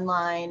go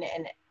online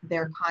and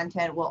their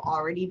content will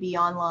already be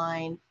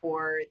online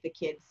for the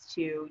kids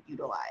to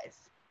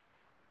utilize.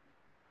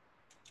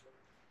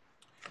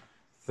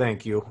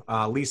 Thank you.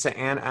 Lisa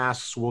Ann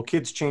asks, will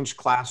kids change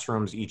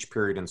classrooms each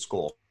period in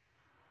school?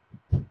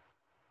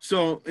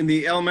 So in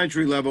the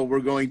elementary level, we're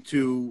going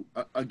to,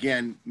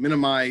 again,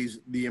 minimize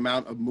the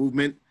amount of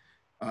movement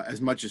as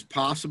much as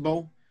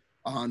possible.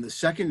 On the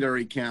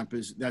secondary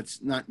campus,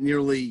 that's not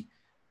nearly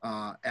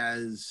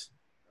as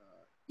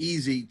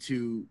easy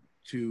to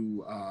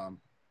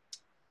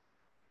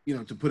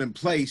put in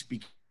place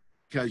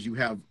because you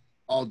have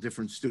all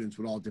different students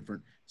with all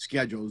different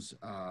schedules.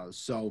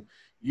 So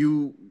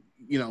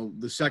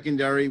the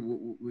secondary,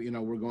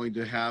 we're going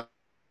to have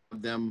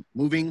them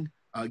moving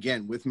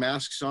again with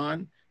masks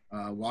on,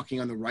 walking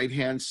on the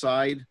right-hand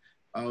side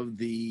of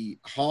the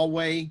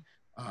hallway,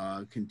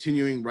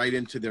 continuing right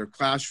into their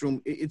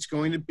classroom. It's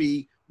going to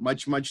be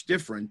much, much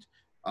different,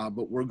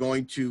 but we're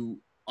going to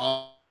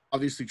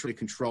obviously try to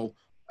control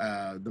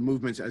the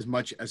movements as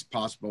much as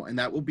possible. And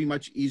that will be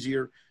much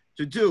easier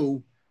to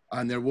do,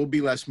 and there will be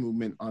less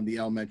movement on the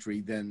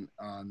elementary than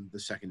on the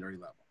secondary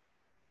level.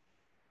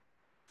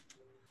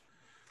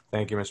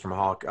 Thank you, Mr.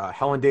 Mahalik.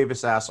 Helen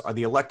Davis asks, are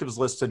the electives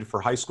listed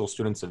for high school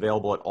students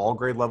available at all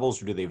grade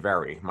levels, or do they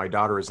vary? My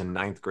daughter is in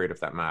 9th grade,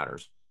 if that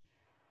matters.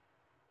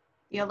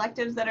 The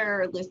electives that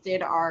are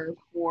listed are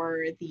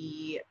for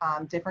the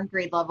different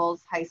grade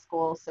levels, high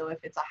school. So if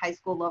it's a high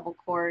school level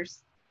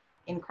course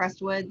in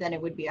Crestwood, then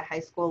it would be a high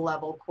school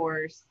level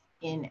course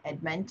in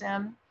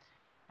Edmentum.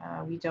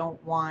 We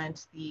don't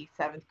want the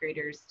 7th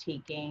graders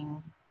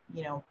taking,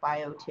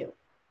 Bio 2.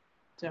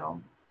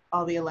 So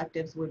all the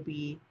electives would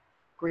be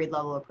grade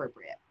level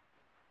appropriate.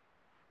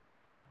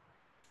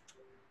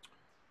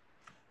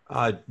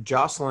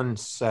 Jocelyn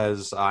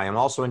says, I am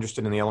also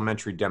interested in the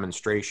elementary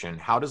demonstration.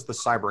 How does the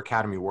Cyber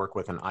Academy work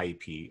with an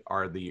IEP?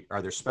 Are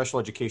there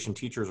special education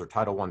teachers or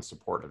Title I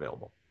support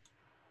available?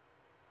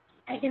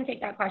 I can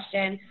take that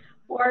question.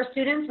 For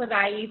students with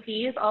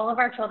IEPs, all of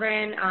our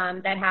children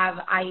that have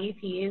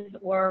IEPs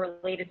or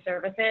related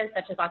services,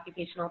 such as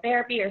occupational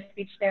therapy or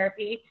speech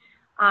therapy,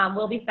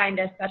 will be assigned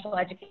a special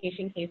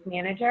education case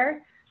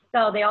manager.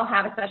 So they all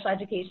have a special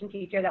education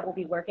teacher that will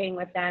be working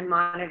with them,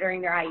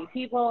 monitoring their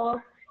IEP goals,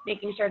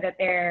 making sure that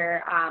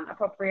their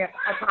appropriate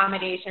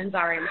accommodations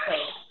are in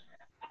place.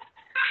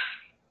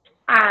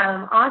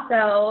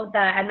 Also, the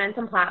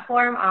Edmentum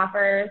platform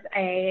offers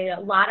a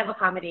lot of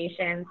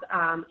accommodations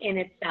in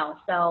itself.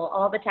 So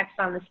all the text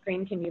on the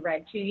screen can be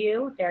read to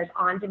you. There's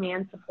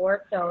on-demand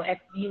support. So if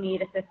you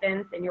need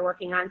assistance and you're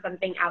working on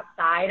something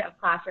outside of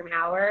classroom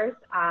hours,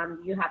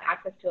 you have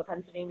access to a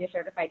Pennsylvania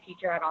certified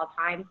teacher at all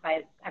times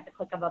at the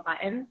click of a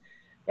button.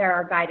 There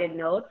are guided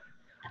notes.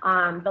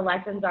 The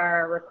lessons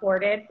are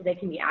recorded so they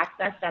can be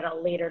accessed at a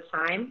later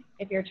time.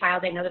 If your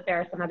child, I know that there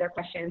are some other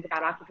questions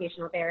about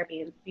occupational therapy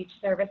and speech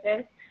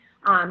services.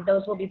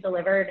 Those will be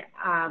delivered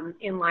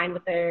in line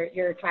with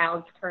your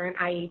child's current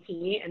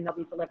IEP, and they'll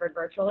be delivered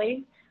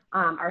virtually.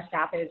 Our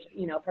staff is,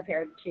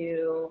 prepared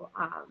to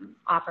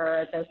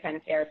offer those kind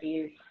of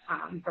therapies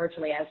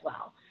virtually as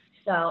well.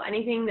 So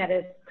anything that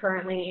is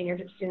currently in your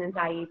student's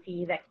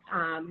IEP that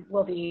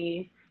will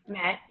be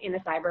met in a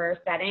cyber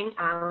setting,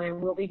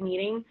 and we'll be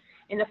meeting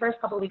in the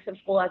first couple of weeks of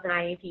school as an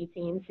IEP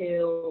team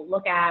to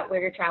look at where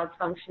your child's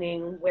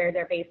functioning, where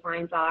their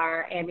baselines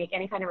are, and make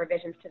any kind of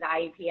revisions to the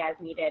IEP as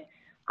needed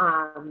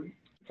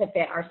to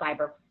fit our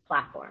cyber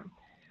platform.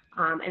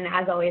 And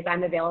as always,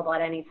 I'm available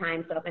at any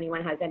time. So if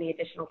anyone has any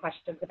additional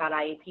questions about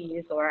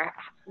IEPs or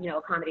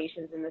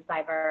accommodations in the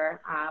cyber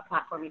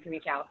platform, you can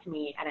reach out to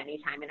me at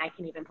any time. And I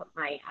can even put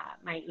my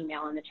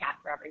email in the chat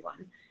for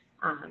everyone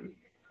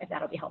if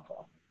that'll be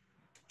helpful.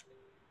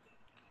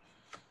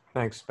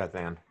 Thanks, Beth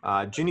Ann.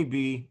 Ginny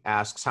B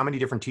asks, how many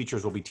different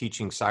teachers will be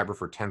teaching cyber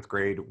for 10th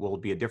grade? Will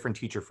it be a different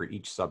teacher for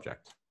each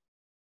subject?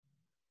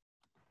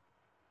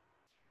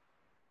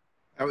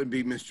 That would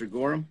be Mr.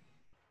 Gorham.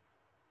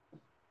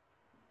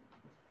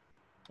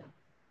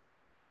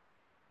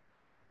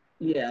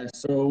 Yeah,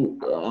 so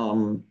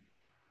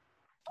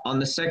on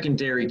the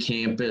secondary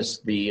campus,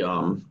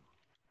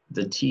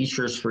 the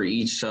teachers for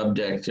each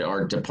subject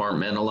are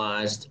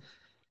departmentalized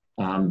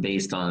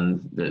based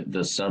on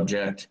the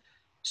subject.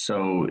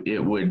 So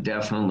it would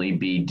definitely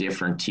be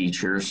different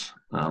teachers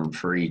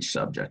for each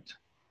subject.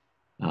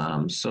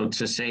 So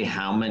to say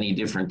how many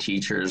different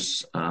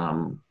teachers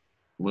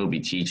will be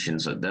teaching,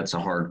 so that's a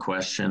hard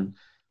question,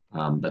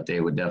 but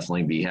they would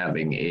definitely be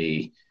having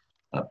a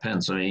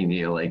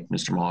Pennsylvania, like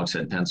Mr. Mahalik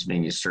said,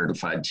 Pennsylvania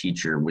certified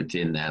teacher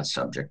within that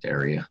subject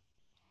area.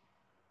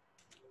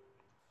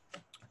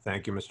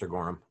 Thank you, Mr.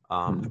 Gorham.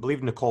 I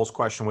believe Nicole's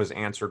question was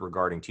answered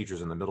regarding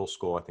teachers in the middle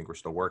school. I think we're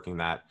still working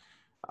that.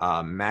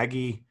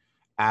 Maggie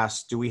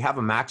asked, do we have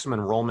a maximum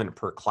enrollment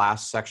per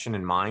class section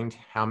in mind?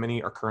 How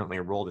many are currently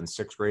enrolled in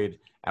 6th grade?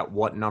 At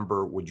what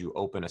number would you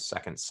open a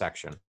second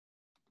section?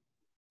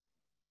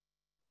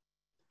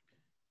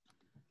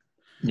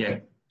 Yeah,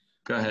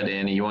 go ahead,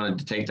 Annie. You wanted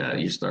to take that?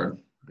 You start.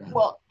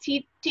 Well,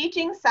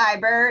 teaching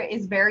cyber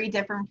is very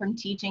different from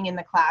teaching in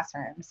the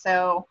classroom.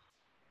 So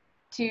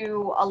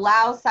to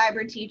allow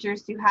cyber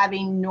teachers to have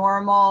a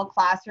normal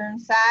classroom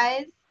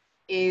size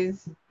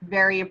is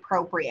very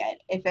appropriate.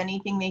 If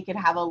anything, they could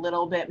have a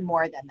little bit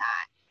more than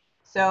that.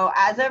 So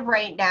as of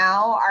right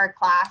now, our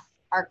class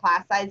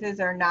sizes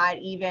are not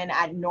even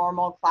at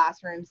normal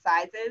classroom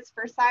sizes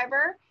for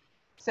cyber.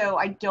 So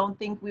I don't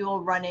think we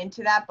will run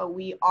into that, but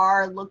we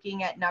are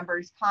looking at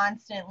numbers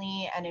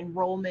constantly and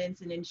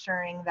enrollments and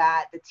ensuring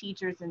that the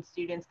teachers and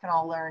students can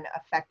all learn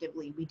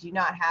effectively. We do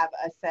not have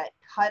a set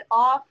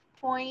cutoff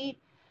point,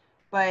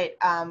 but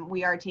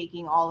we are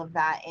taking all of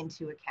that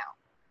into account.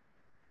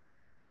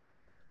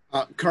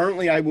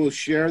 Currently, I will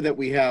share that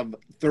we have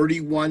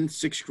 31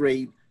 6th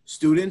grade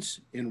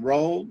students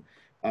enrolled.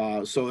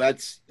 So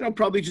that's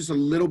probably just a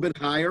little bit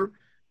higher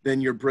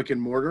than your brick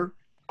and mortar.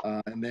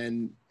 And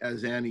then,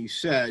 as Annie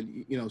said,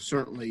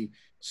 certainly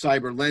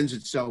cyber lends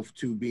itself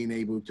to being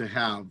able to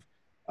have,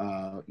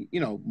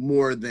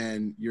 more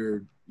than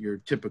your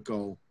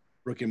typical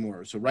brick and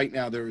mortar. So right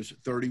now there's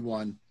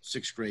 31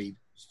 6th grade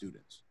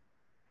students.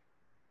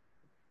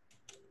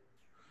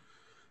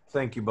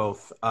 Thank you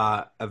both.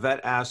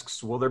 Yvette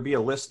asks, will there be a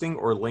listing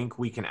or link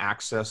we can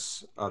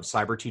access of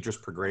cyber teachers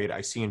per grade? I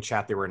see in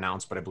chat they were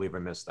announced, but I believe I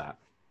missed that.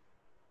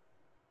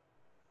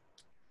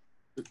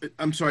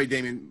 I'm sorry,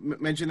 Damien,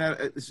 mention that,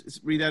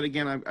 read that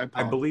again.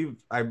 I believe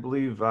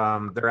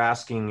they're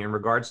asking in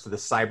regards to the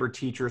cyber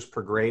teachers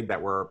per grade that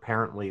were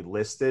apparently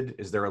listed.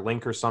 Is there a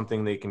link or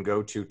something they can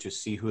go to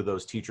see who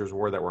those teachers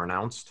were that were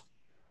announced?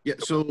 Yeah,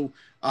 so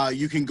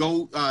you can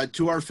go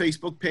to our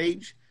Facebook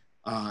page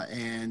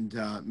and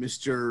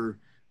Mr.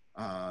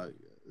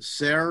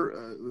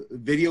 Sayre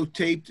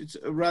videotaped, it's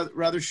a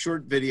rather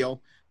short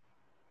video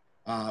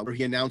where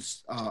he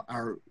announced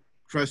our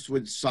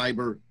Crestwood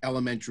Cyber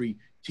Elementary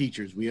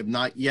teachers. We have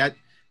not yet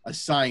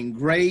assigned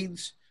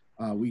grades.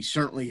 We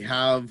certainly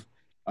have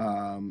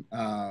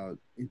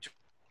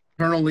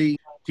internally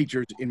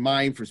teachers in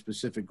mind for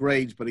specific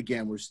grades, but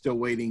again, we're still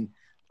waiting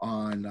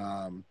on,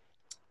 on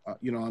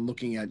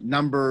looking at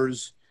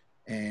numbers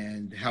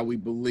and how we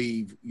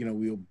believe,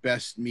 we'll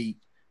best meet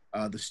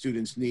the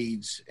students'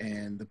 needs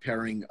and the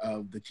pairing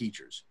of the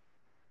teachers.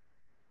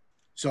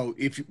 So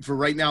for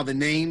right now, the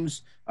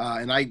names,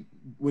 and I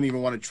wouldn't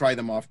even want to try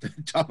them off the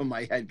top of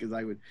my head because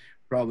I would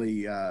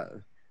probably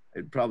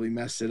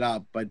mess it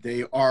up, but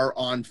they are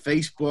on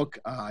Facebook,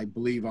 I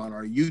believe on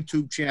our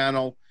YouTube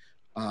channel.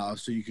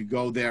 So you could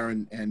go there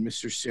and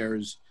Mr.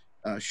 Sayre's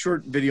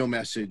short video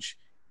message,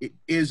 it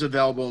is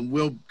available and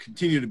will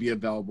continue to be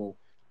available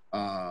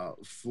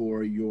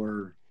for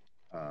your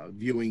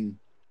viewing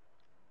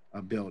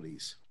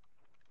abilities.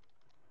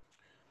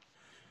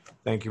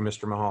 Thank you,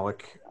 Mr.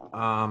 Mahalik.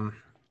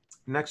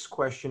 Next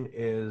question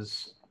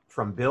is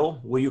from Bill.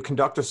 Will you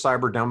conduct a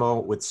cyber demo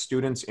with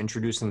students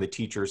introducing the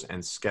teachers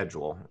and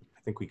schedule?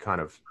 I think we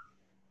kind of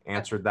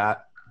answered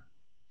that.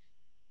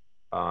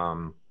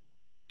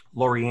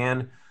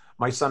 Lorianne,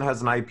 my son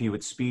has an IEP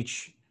with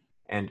speech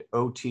and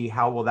OT.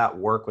 How will that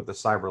work with the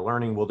cyber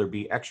learning? Will there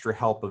be extra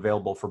help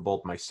available for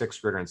both my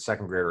 6th grader and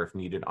 2nd grader if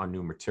needed on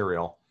new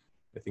material?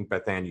 I think,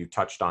 Beth Ann, you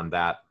touched on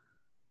that.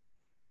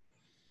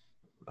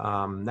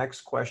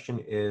 Next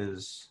question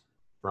is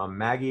from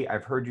Maggie.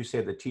 I've heard you say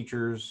the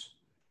teachers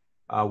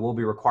will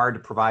be required to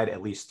provide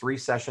at least 3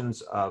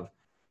 sessions of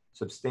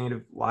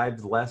substantive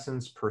live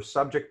lessons per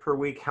subject per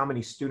week. How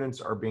many students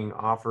are being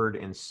offered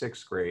in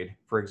 6th grade?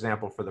 For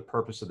example, for the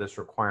purpose of this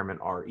requirement,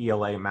 are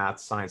ELA, math,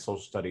 science,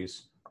 social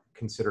studies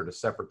considered a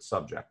separate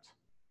subject?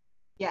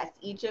 Yes,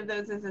 each of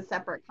those is a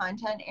separate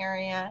content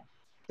area.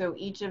 So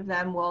each of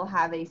them will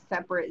have a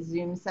separate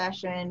Zoom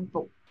session,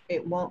 but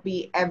it won't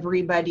be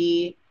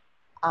everybody.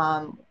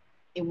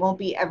 It won't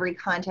be every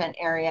content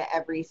area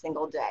every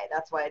single day.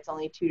 That's why it's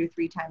only 2 to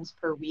 3 times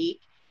per week.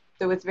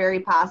 So it's very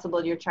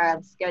possible your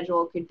child's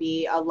schedule could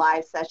be a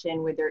live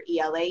session with their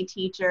ELA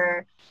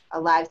teacher, a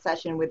live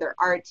session with their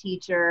art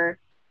teacher,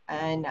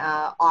 and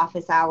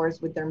office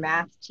hours with their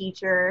math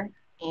teacher,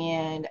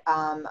 and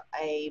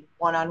a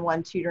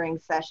one-on-one tutoring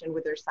session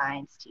with their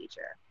science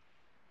teacher.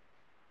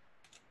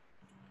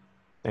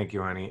 Thank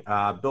you, Annie.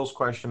 Bill's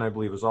question, I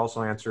believe, was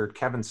also answered.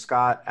 Kevin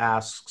Scott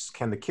asks,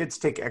 can the kids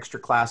take extra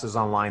classes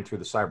online through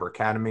the Cyber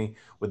Academy?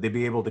 Would they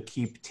be able to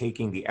keep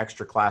taking the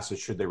extra classes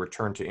should they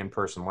return to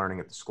in-person learning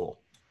at the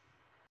school?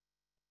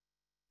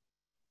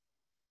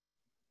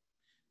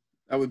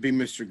 That would be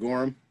Mr.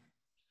 Gorham.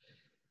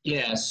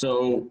 Yeah,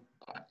 so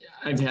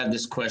I've had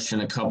this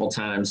question a couple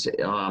times.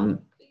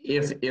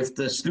 If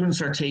the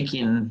students are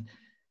taking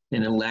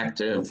an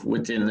elective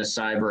within the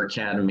Cyber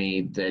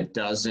Academy that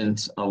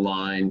doesn't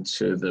align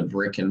to the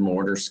brick and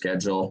mortar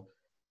schedule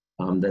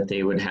that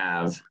they would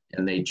have,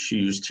 and they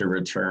choose to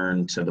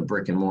return to the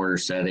brick and mortar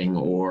setting,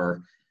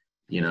 or,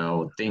 you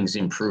know, things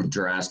improve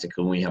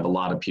drastically and we have a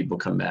lot of people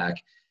come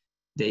back,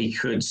 they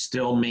could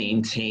still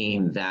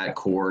maintain that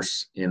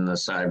course in the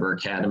Cyber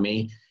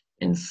Academy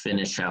and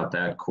finish out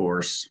that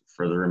course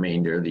for the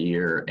remainder of the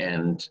year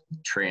and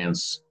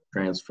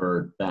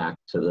transfer back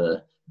to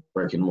the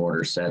brick and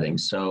mortar setting.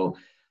 So,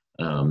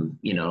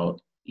 you know,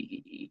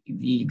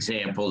 the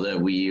example that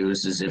we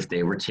use is if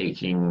they were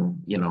taking,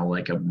 you know,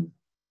 like a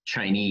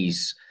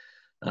Chinese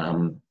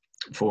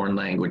foreign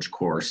language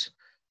course,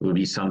 it would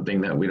be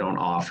something that we don't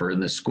offer in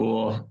the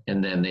school.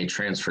 And then they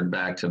transferred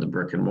back to the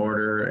brick and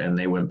mortar and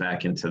they went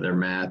back into their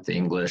math,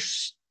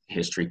 English,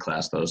 history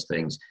class, those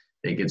things.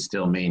 They could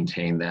still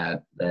maintain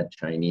that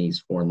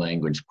Chinese foreign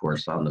language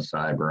course on the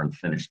cyber and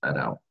finish that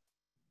out.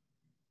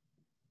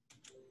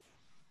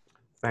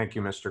 Thank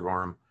you, Mr.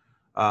 Gorham.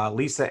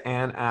 Lisa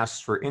Ann asks,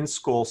 for in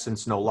school,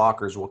 since no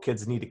lockers, will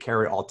kids need to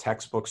carry all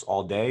textbooks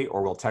all day,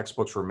 or will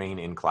textbooks remain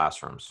in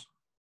classrooms?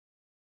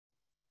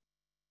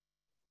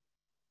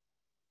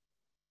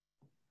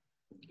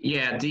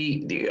 Yeah,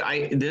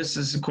 this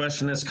is a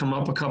question that's come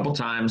up a couple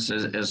times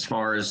as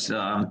far as,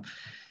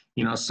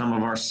 you know, some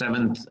of our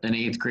 7th and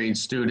 8th grade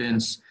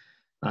students,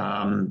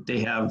 they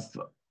have,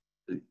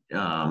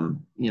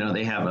 you know,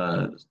 they have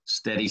a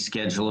steady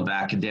schedule of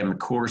academic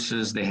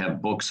courses. They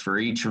have books for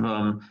each of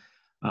them.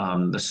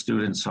 The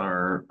students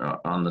are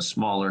on the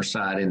smaller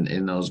side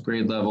in those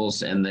grade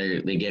levels, and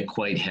they get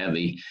quite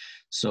heavy.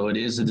 So it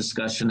is a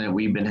discussion that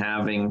we've been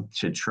having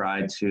to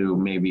try to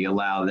maybe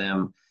allow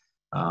them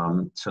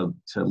to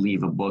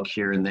leave a book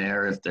here and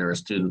there if they're a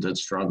student that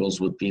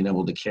struggles with being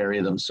able to carry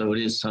them. So it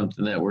is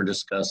something that we're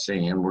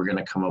discussing, and we're going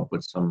to come up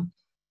with some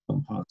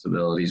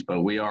possibilities,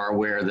 but we are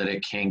aware that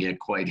it can get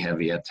quite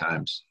heavy at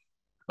times.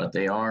 But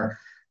they are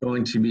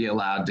going to be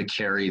allowed to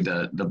carry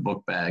the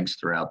book bags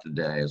throughout the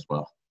day as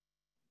well.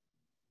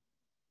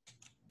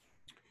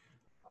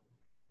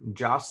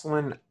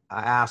 Jocelyn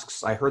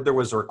asks, I heard there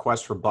was a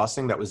request for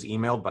busing that was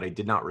emailed, but I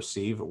did not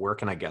receive. Where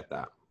can I get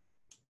that?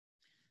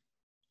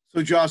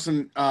 So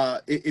Jocelyn,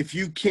 if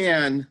you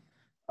can,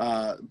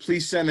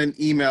 please send an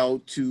email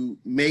to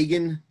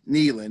Megan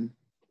Nealon,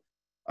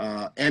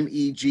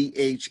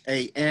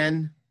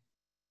 MEGHAN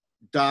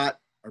dot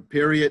or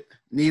period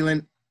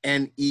Nealon,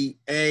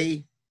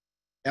 NEALON,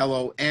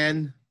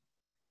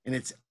 and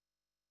it's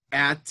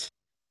at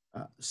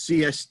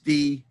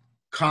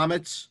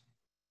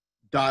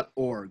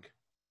csdcomets.org.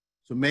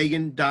 So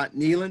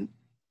Megan.Nealon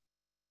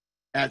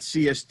at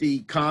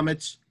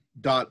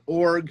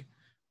csdcomets.org.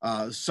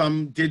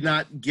 Some did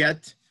not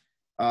get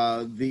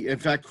in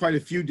fact, quite a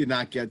few did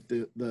not get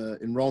the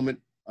enrollment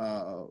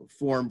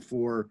form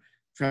for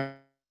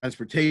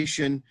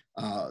transportation.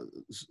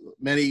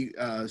 Many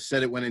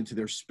said it went into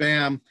their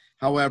spam.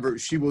 However,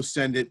 she will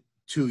send it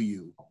to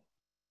you.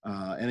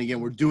 And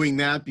again, we're doing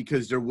that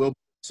because there will be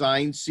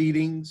assigned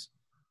seatings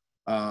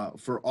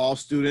for all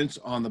students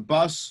on the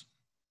bus.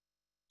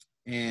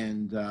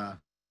 And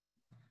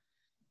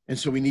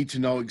so we need to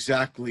know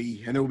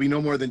exactly, and there will be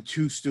no more than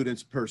 2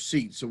 students per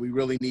seat. So we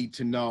really need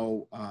to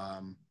know,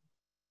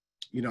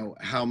 you know,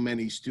 how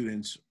many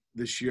students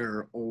this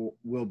year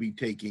will be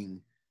taking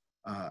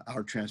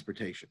our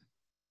transportation.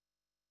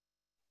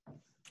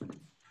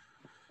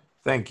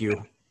 Thank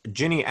you.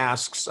 Ginny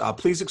asks,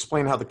 please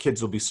explain how the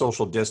kids will be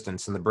social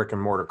distance in the brick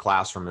and mortar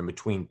classroom in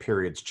between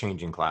periods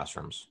changing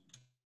classrooms.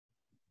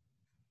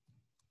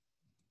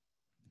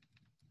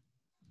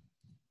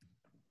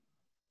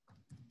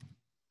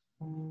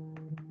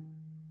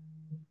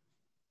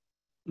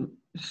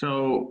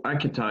 So I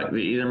could talk,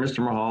 either Mr.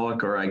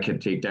 Mahalik or I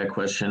could take that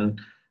question.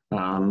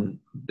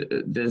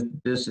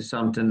 This is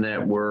something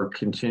that we're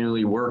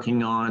continually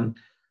working on.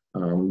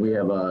 We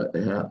have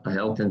a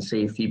health and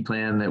safety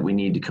plan that we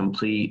need to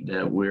complete,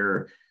 that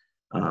we're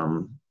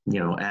you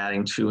know,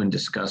 adding to and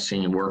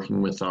discussing and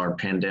working with our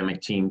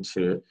pandemic team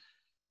to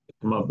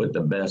come up with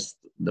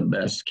the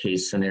best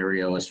case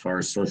scenario as far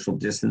as social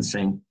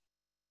distancing.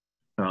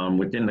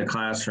 Within the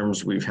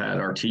classrooms, we've had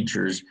our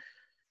teachers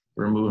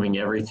removing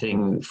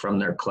everything from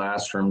their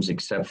classrooms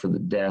except for the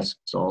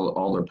desks.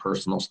 All their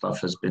personal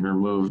stuff has been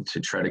removed to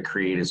try to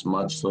create as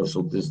much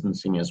social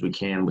distancing as we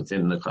can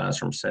within the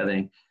classroom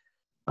setting.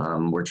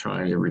 We're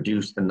trying to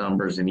reduce the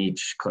numbers in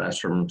each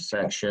classroom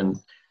section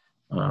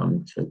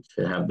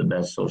to have the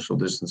best social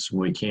distancing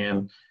we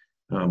can.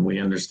 We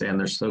understand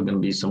there's still going to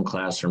be some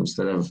classrooms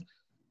that have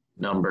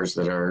numbers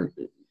that are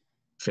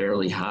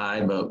fairly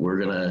high, but we're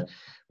going to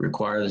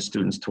require the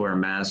students to wear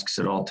masks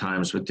at all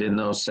times within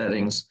those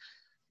settings.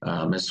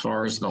 As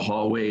far as the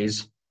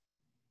hallways,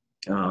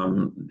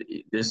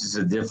 this is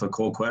a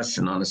difficult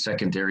question on a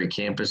secondary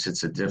campus.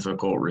 It's a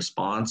difficult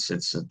response.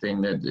 It's a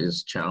thing that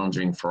is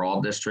challenging for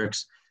all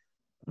districts.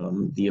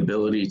 The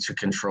ability to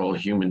control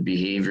human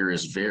behavior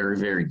is very,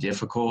 very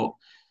difficult.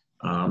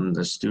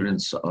 The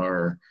students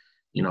are,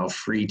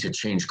 free to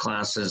change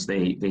classes.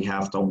 They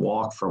have to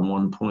walk from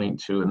one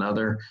point to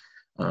another.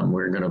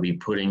 We're going to be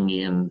putting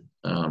in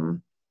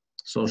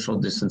social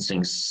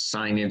distancing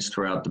signage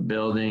throughout the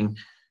building.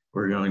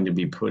 We're going to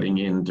be putting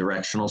in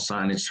directional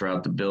signage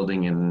throughout the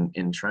building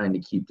and trying to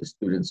keep the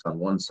students on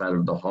one side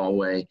of the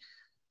hallway,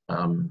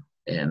 and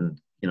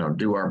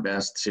do our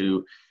best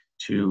to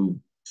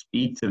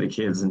speak to the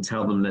kids and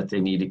tell them that they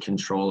need to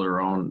control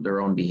their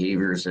own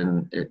behaviors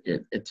and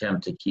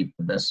attempt to keep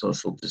the best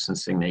social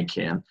distancing they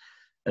can.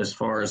 As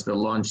far as the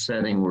lunch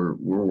setting, we're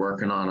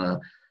working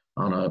on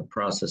a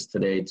process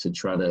today to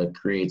try to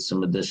create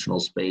some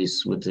additional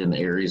space within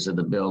areas of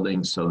the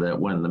building so that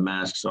when the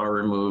masks are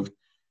removed,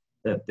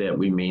 that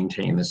we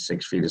maintain the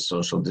 6 feet of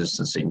social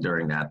distancing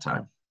during that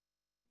time.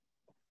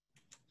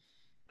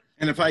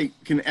 And if I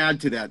can add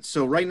to that,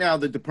 so right now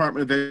the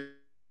Department of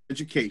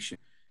Education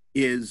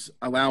is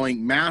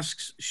allowing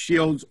masks,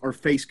 shields, or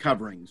face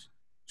coverings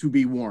to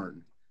be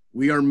worn.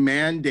 We are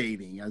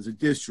mandating as a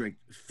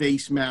district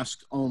face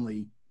masks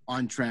only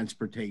on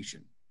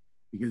transportation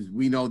because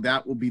we know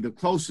that will be the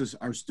closest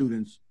our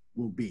students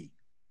will be.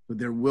 So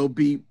there will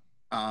be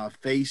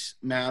face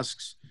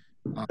masks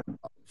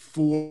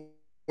for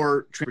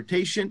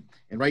transportation.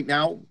 And right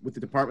now with the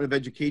Department of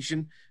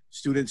Education,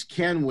 students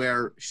can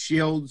wear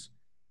shields,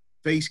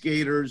 face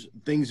gaiters,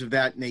 things of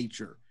that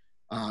nature.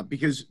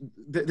 Because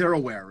they're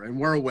aware, and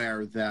we're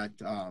aware that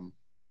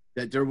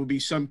that there will be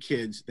some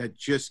kids that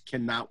just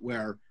cannot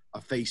wear a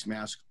face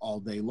mask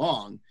all day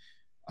long,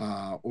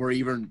 or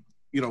even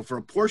for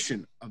a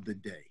portion of the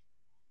day.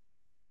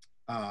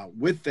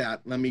 With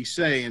that, let me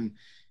say,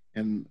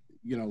 and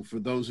for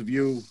those of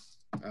you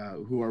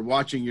who are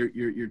watching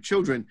your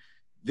children,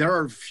 there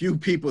are few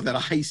people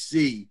that I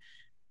see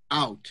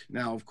out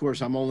now. Of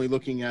course, I'm only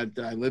looking at.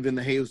 I live in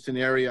the Hazelton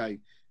area.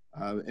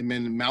 I'm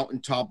in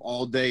Mountaintop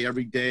all day,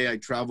 every day. I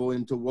travel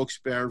into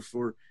Wilkes-Barre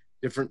for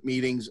different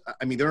meetings.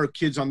 I mean, there are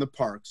kids on the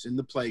parks, in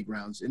the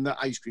playgrounds, in the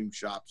ice cream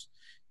shops,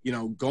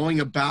 going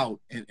about,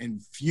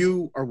 and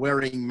few are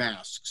wearing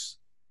masks.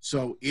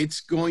 So it's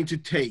going to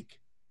take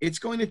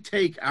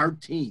our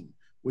team,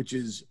 which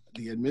is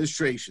the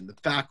administration, the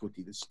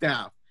faculty, the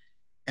staff,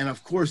 and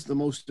of course, the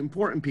most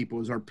important people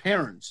is our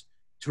parents,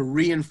 to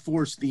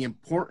reinforce the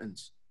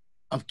importance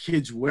of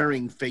kids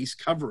wearing face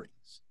coverings.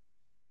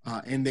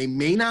 And they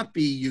may not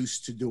be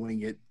used to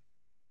doing it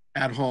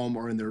at home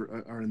or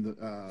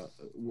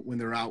when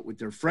they're out with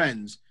their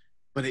friends,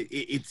 but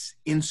it's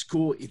in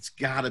school. It's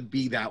got to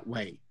be that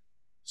way.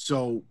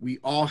 So we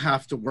all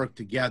have to work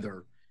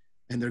together,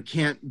 and there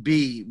can't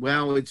be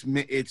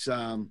it's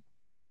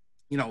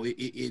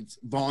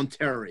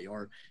voluntary,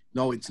 or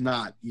no, it's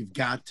not. You've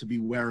got to be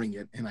wearing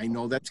it, and I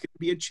know that's going to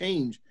be a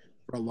change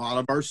for a lot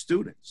of our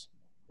students,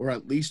 or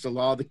at least a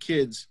lot of the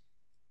kids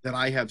that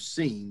I have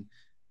seen.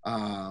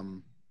 By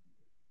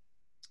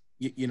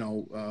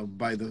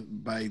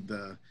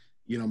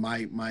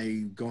my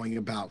going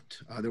about.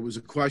 There was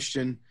a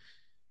question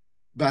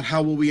about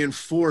how will we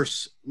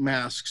enforce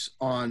masks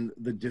on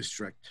the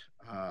district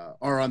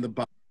or on the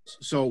bus.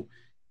 So,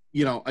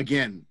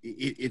 again,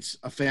 it's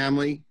a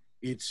family,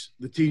 it's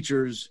the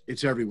teachers,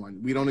 it's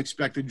everyone. We don't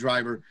expect the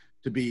driver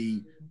to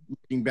be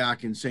looking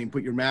back and saying,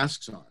 put your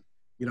masks on.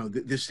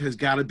 This has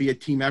got to be a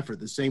team effort.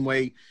 The same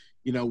way,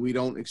 we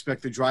don't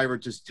expect the driver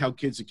to tell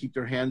kids to keep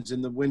their hands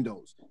in the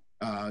windows.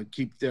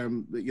 Keep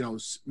them,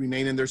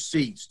 remain in their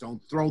seats.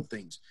 Don't throw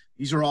things.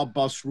 These are all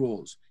bus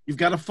rules. You've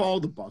got to follow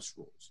the bus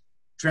rules.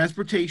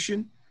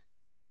 Transportation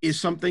is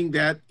something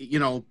that,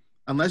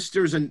 unless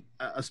there's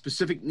a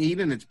specific need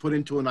and it's put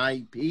into an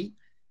IEP,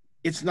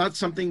 it's not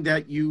something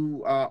that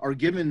you are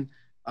given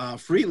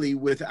freely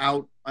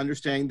without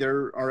understanding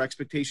there are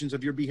expectations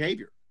of your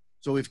behavior.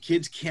 So if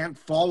kids can't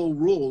follow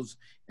rules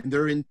and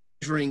they're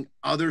endangering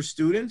other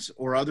students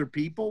or other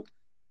people,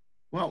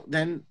 well,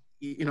 then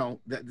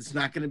that it's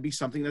not going to be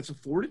something that's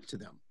afforded to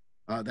them.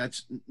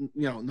 That's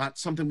not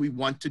something we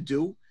want to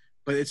do,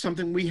 but it's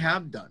something we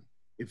have done.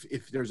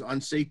 If there's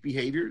unsafe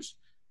behaviors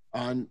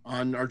on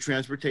our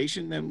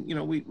transportation, then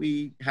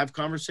we have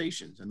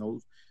conversations, and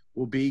those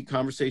will be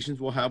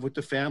conversations we'll have with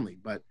the family.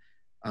 But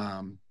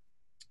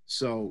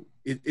so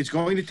it's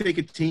going to take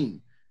a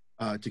team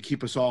to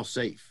keep us all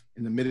safe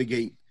and to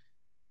mitigate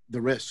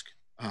the risk.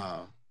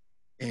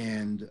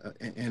 And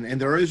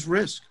there is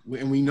risk,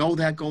 and we know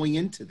that going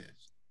into this.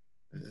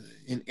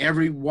 In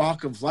every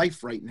walk of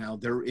life right now,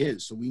 there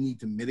is. So we need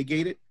to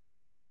mitigate it.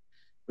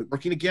 But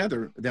working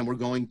together, then we're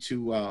going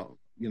to,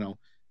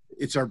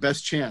 it's our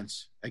best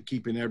chance at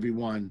keeping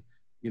everyone,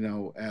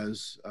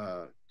 as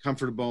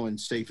comfortable and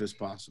safe as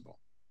possible.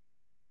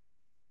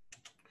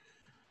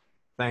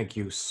 Thank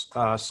you.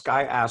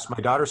 Sky asked, my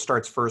daughter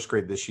starts first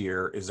grade this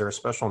year. Is there a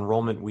special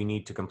enrollment we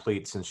need to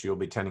complete since she'll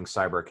be attending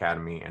Cyber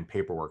Academy and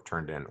paperwork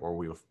turned in,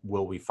 or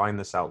will we find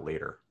this out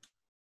later?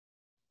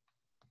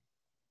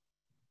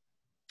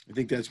 I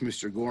think that's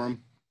Mr.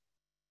 Gorham.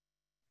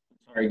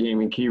 Sorry,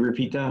 Damien, can you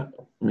repeat that?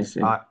 Let me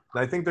see.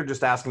 I think they're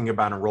just asking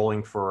about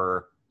enrolling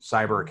for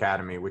Cyber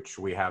Academy, which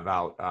we have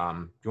out.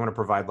 Do you want to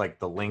provide like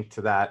the link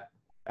to that?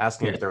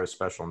 Asking if there was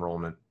special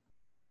enrollment.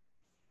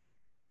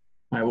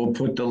 I will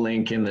put the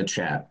link in the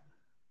chat.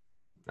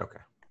 Okay.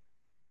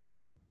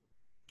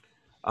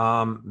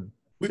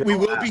 We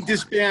will be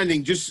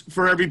disbanding, just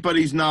for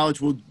everybody's knowledge,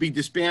 we'll be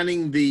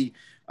disbanding the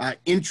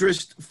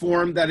interest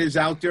form that is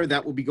out there.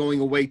 That will be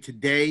going away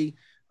today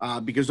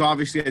because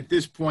obviously at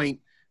this point,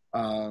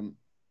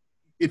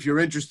 if you're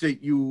interested,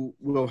 you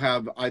will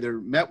have either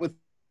met with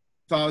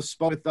us,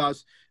 spoke with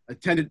us,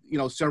 attended,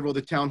 several of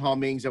the town hall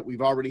meetings that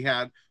we've already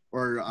had,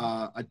 or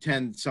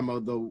attend some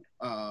of the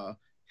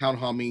town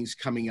hall meetings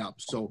coming up.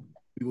 So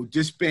we will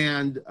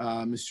disband,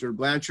 Mr.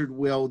 Blanchard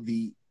will,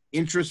 the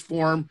interest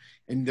form,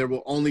 and there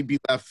will only be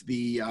left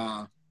the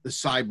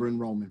cyber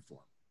enrollment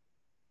form.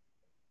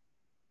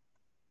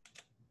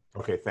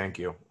 Okay, thank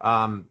you.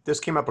 This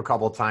came up a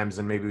couple of times,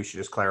 and maybe we should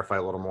just clarify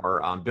a little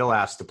more. Bill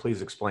asked to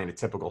please explain a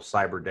typical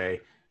cyber day.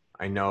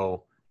 I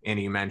know,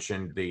 Annie, you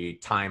mentioned the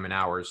time and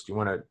hours. Do you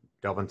want to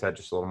delve into that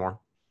just a little more?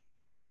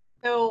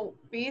 So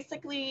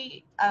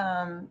basically,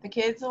 the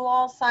kids will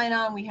all sign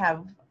on. We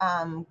have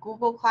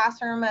Google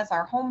Classroom as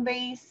our home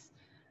base.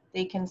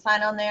 They can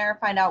sign on there,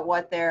 find out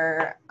what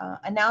their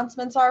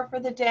announcements are for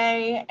the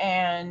day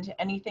and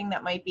anything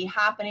that might be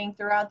happening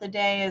throughout the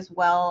day, as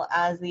well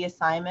as the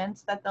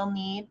assignments that they'll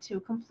need to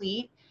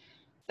complete.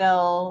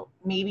 They'll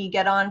maybe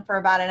get on for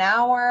about an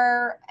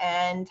hour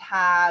and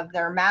have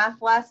their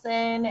math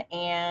lesson,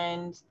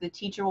 and the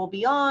teacher will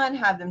be on,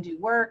 have them do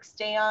work,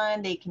 stay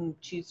on. They can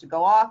choose to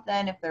go off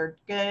then if they're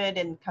good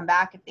and come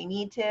back if they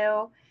need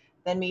to.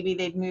 Then maybe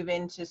they'd move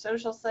into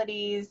social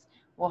studies.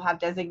 We'll have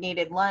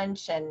designated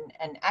lunch and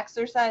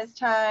exercise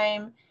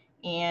time,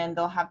 and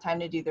they'll have time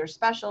to do their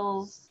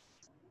specials.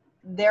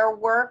 Their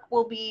work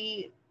will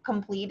be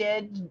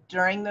completed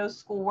during those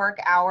schoolwork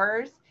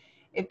hours.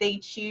 If they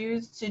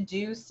choose to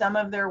do some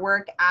of their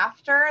work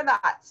after,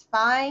 that's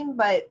fine,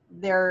 but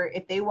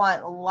if they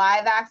want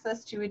live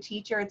access to a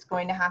teacher, it's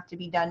going to have to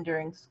be done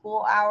during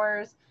school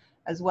hours,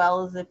 as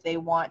well as if they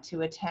want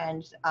to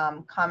attend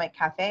Comic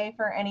Cafe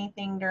for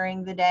anything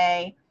during the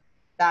day.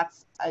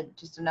 That's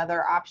just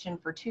another option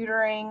for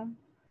tutoring,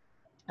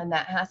 and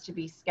that has to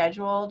be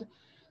scheduled.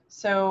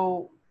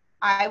 So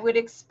I would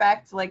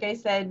expect, like I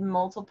said,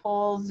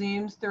 multiple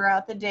Zooms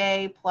throughout the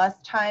day, plus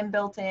time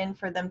built in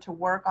for them to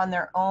work on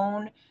their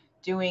own,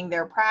 doing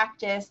their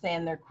practice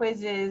and their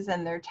quizzes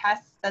and their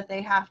tests that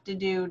they have to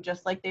do,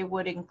 just like they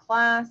would in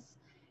class,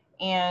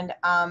 and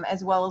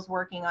as well as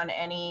working on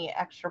any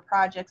extra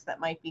projects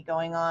that might be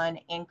going on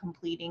and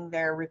completing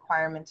their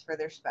requirements for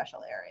their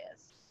special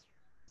areas.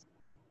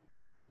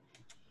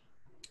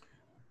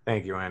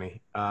 Thank you,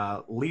 Annie.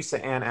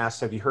 Lisa Ann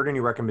asks, have you heard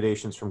any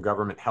recommendations from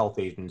government health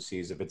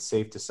agencies if it's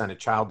safe to send a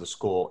child to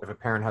school if a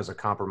parent has a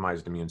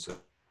compromised immune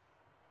system?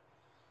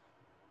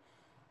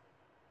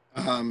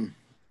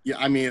 Yeah,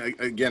 I mean,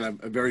 again,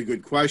 a very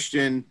good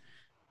question.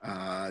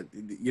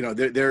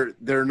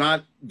 They're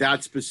not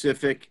that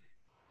specific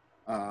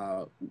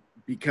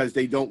because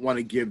they don't want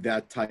to give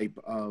that type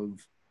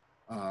of,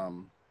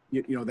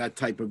 that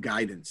type of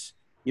guidance,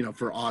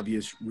 for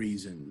obvious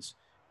reasons.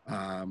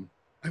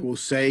 I will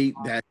say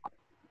that,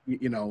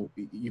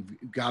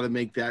 you've got to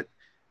make that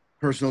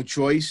personal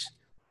choice.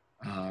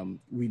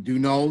 We do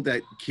know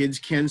that kids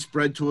can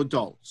spread to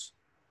adults.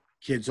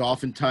 Kids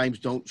oftentimes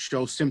don't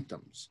show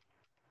symptoms.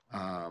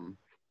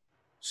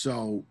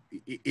 So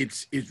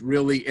it's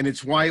really, and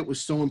it's why it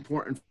was so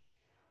important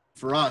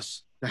for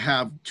us to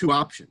have two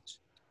options,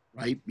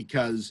 right?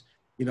 Because,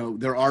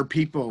 there are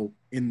people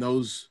in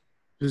those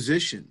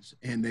positions,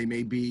 and they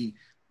may be,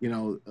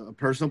 a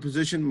personal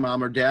position,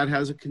 mom or dad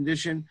has a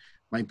condition,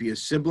 might be a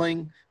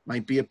sibling,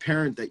 might be a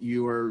parent that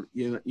you are,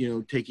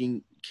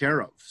 taking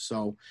care of.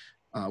 So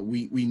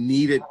we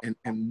need it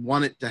and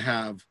want it to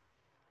have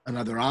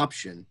another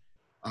option.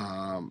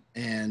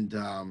 And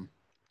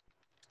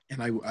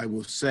I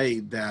will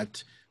say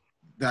that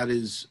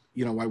is,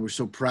 why we're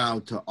so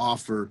proud to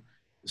offer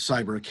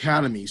Cyber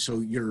Academy.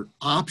 So your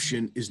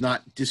option is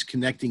not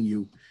disconnecting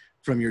you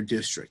from your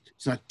district.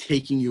 It's not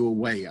taking you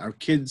away. Our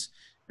kids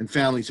and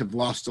families have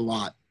lost a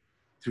lot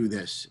through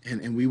this,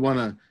 and we want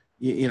to,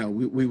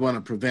 we want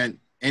to prevent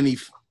any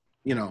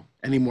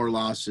more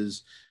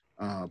losses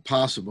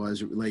possible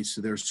as it relates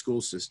to their school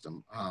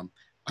system.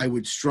 I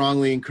would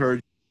strongly encourage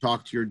you to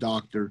talk to your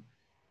doctor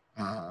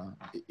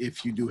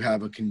if you do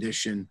have a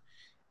condition.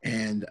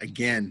 And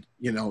again,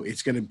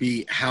 it's going to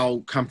be how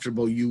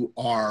comfortable you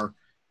are.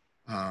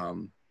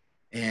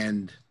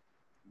 And,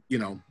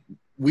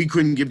 we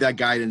couldn't give that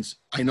guidance.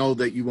 I know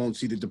that you won't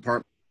see the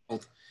Department of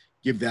Health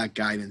give that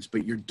guidance,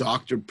 but your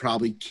doctor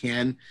probably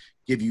can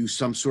give you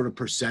some sort of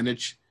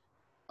percentage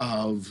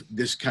of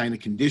this kind of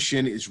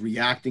condition is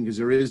reacting, because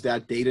there is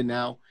that data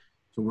now.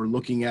 So we're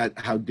looking at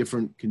how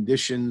different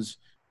conditions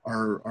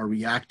are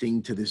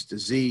reacting to this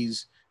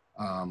disease.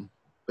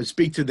 But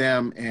speak to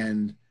them,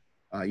 and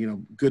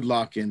good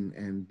luck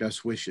and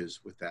best wishes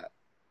with that.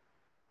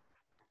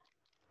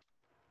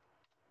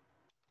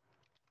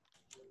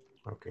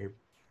 Okay,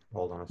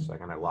 hold on a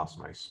second. I lost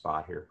my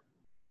spot here.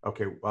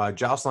 Okay,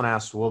 Jocelyn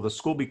asks, will the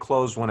school be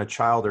closed when a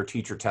child or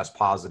teacher tests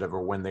positive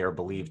or when they are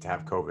believed to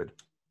have COVID?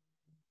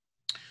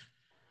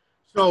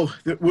 So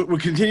we're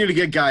continuing to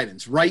get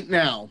guidance. Right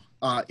now,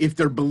 if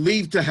they're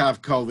believed to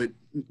have COVID,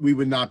 we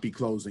would not be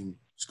closing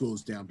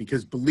schools down,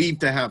 because believed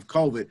to have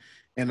COVID,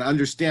 and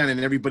understand, and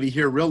everybody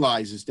here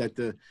realizes that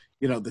the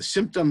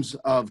symptoms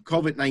of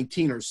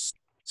COVID-19 are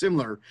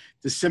similar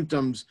to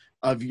symptoms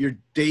of your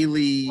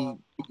daily,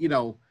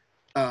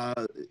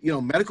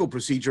 medical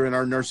procedure in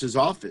our nurse's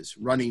office: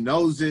 runny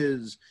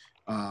noses,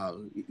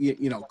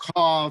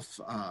 cough,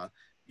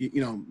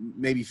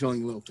 maybe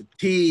feeling a little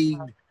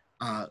fatigued.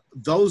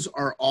 Those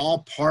are all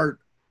part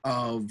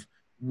of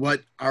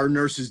what our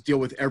nurses deal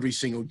with every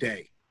single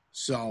day.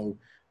 So,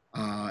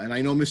 and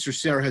I know Mr.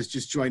 Sarah has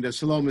just joined us.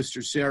 Hello,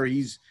 Mr. Sarah.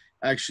 He's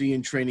actually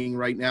in training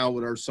right now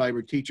with our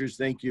cyber teachers.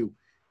 Thank you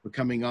for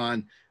coming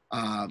on.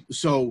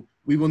 So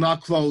we will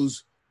not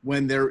close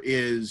when there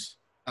is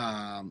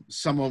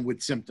someone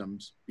with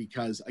symptoms,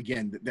 because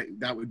again,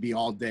 that would be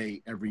all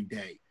day, every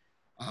day.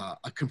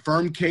 A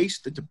confirmed case,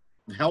 the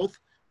Department of Health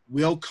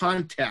will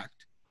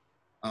contact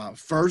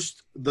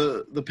first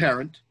the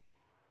parent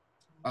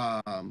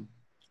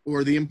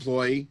or the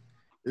employee,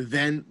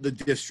 then the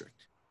district.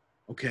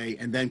 Okay,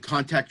 and then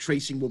contact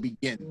tracing will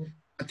begin.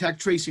 Contact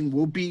tracing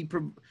will be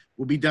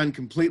done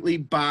completely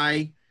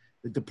by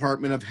the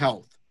Department of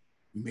Health.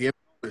 You may have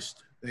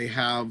noticed they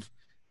have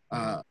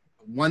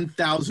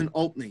 1,000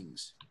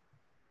 openings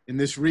in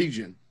this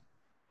region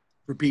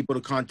for people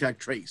to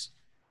contact trace.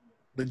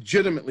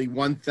 Legitimately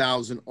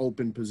 1,000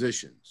 open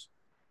positions.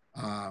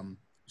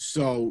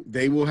 So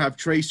they will have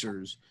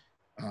tracers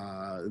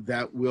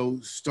that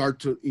will start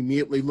to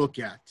immediately look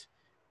at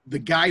the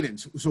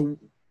guidance.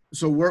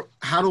 So what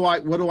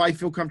do I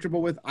feel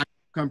comfortable with? I'm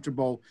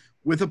comfortable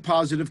with a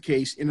positive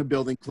case in a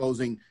building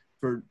closing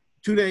for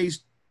 2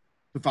 days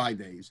to 5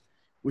 days,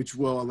 which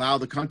will allow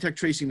the contact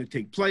tracing to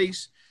take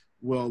place,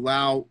 will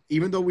allow,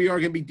 even though we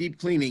are going to be deep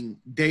cleaning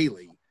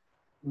daily,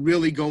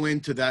 really go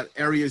into that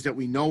areas that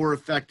we know are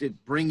affected,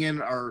 bring in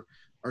our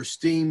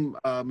steam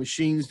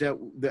machines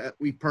that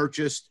we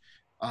purchased,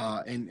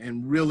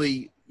 and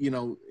really,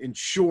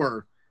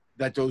 ensure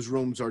that those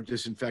rooms are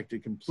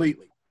disinfected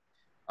completely.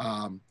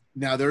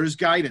 Now there is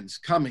guidance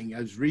coming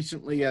as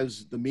recently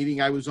as the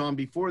meeting I was on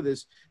before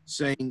this,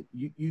 saying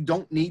you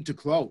don't need to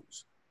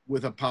close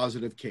with a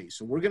positive case.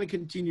 So we're going to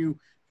continue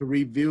to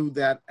review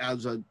that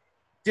as a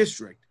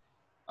district.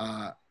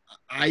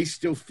 I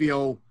still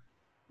feel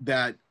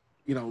that,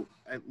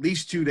 at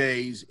least 2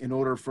 days in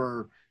order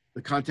for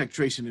the contact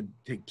tracing to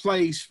take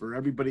place, for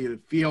everybody to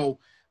feel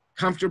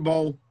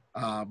comfortable.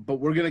 But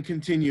we're going to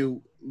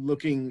continue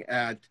looking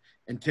at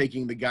and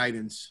taking the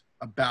guidance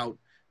about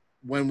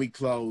when we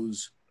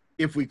close,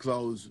 if we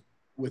close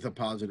with a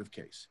positive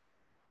case.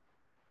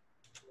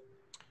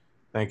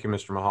 Thank you,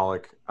 Mr.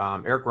 Mahalik.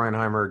 Eric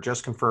Reinheimer,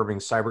 just confirming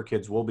Cyber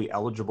Kids will be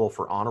eligible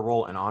for Honor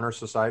Roll and Honor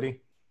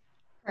Society?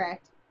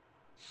 Correct.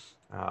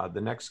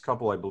 The next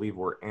couple, I believe,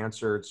 were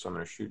answered, so I'm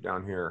going to shoot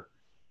down here.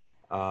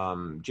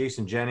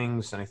 Jason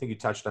Jennings, and I think you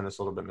touched on this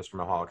a little bit, Mr.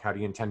 Mahalik. How do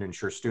you intend to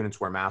ensure students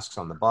wear masks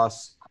on the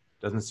bus?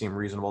 Doesn't seem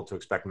reasonable to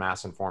expect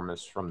mask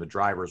informants from the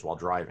drivers while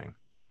driving.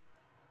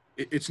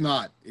 It's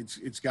not.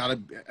 It's got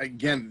to,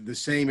 again, the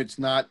same. It's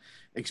not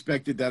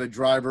expected that a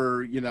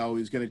driver,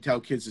 is going to tell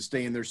kids to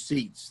stay in their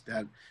seats,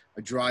 that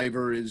a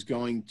driver is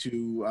going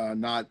to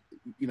not,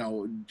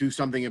 do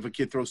something if a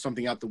kid throws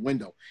something out the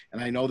window.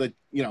 And I know that,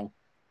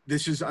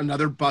 this is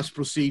another bus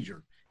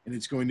procedure, and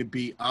it's going to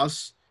be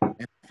us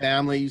and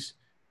families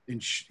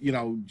and,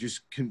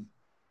 just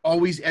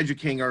always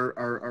educating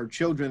our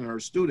children and our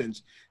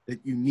students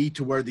that you need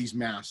to wear these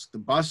masks. The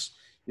bus,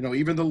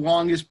 even the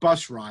longest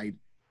bus ride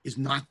is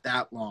not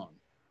that long.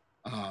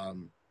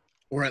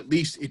 Or at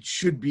least it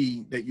should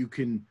be that you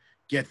can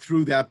get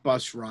through that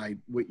bus ride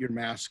with your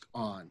mask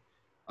on.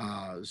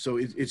 So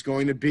it's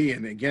going to be,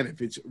 and again,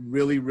 if it's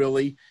really,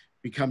 really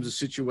becomes a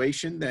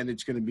situation, then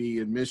it's going to be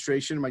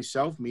administration and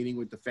myself meeting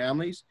with the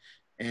families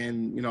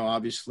and,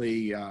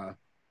 obviously,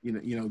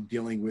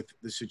 dealing with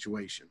the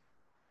situation.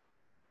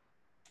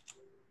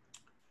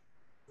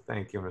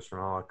 Thank you, Mr.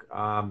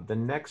 Malik. The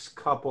next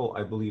couple,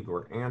 I believe,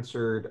 were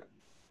answered.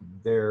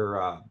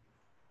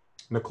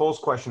 Nicole's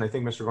question, I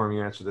think, Mr. Gorman,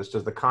 you answered this.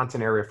 Does the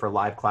content area for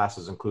live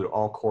classes include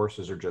all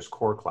courses or just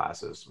core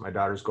classes? My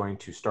daughter's going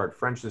to start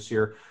French this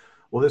year.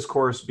 Will this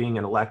course, being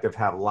an elective,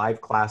 have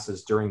live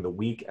classes during the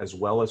week as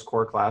well as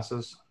core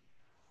classes?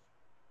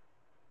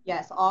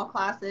 Yes, all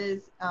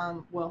classes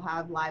will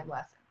have live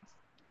lessons.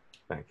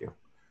 Thank you.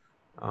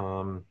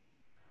 Let's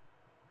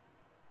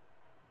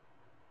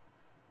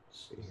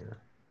see here.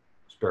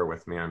 bear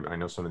with me. I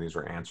know some of these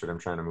are answered. I'm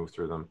trying to move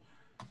through them.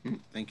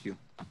 Thank you.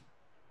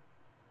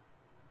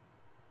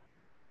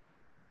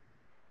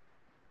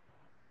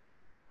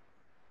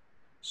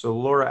 So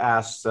Laura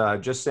asks,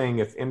 just saying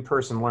if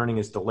in-person learning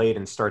is delayed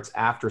and starts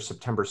after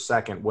September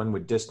 2nd, when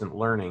would distant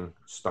learning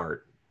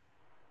start?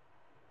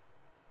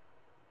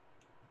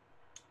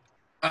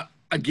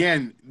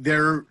 Again,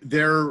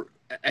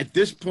 at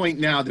this point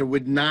now, there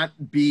would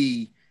not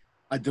be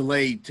a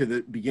delay to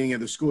the beginning of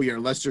the school year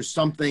unless there's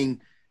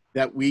something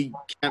that we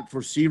can't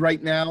foresee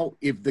right now.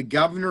 If the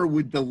governor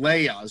would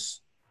delay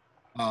us,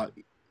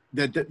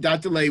 that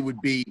delay would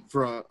be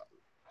for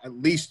at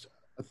least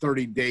a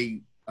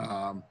 30-day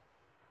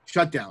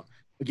shutdown.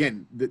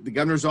 Again, the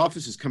governor's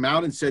office has come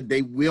out and said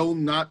they will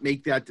not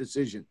make that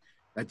decision.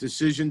 That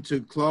decision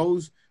to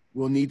close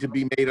will need to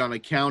be made on a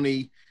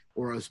county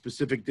or a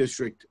specific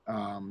district,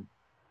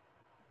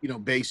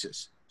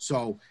 basis.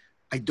 So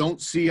I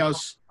don't see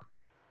us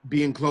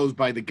being closed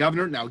by the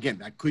governor. Now, again,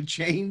 that could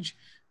change,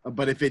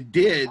 but if it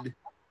did,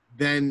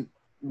 then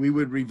we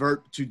would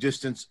revert to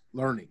distance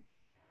learning.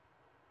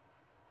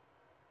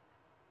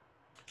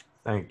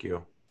 Thank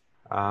you.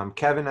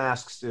 Kevin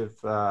asks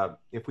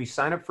if we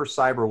sign up for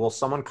cyber, will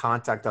someone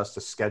contact us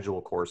to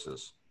schedule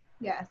courses?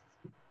 Yes.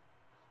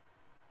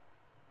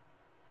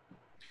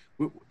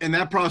 And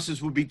that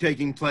process will be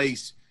taking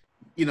place,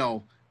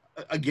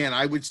 again,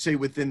 I would say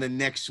within the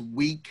next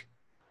week,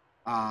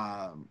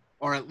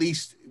 or at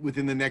least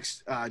within the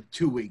next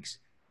 2 weeks.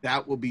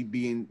 That will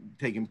be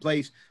taking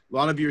place. A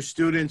lot of your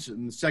students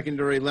in the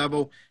secondary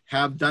level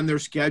have done their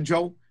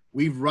schedule.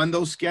 We've run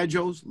those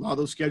schedules. A lot of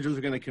those schedules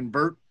are going to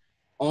convert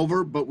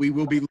over, but we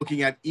will be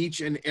looking at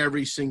each and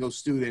every single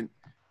student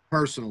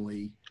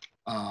personally.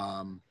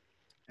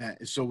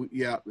 So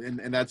yeah,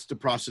 and that's the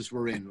process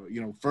we're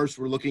in. First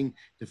we're looking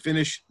to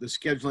finish the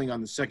scheduling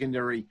on the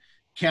secondary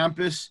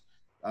campus.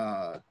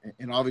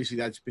 And obviously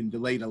that's been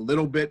delayed a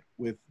little bit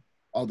with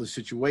all the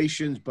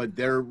situations, but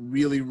they're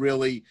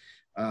really,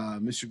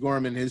 Mr.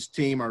 Gorham and his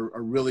team are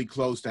really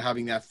close to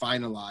having that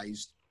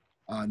finalized.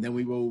 And then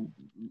we will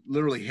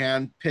literally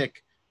hand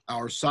pick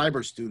our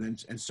cyber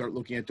students and start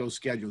looking at those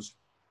schedules,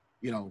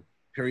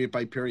 period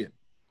by period.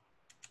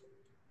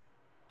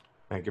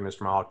 Thank you,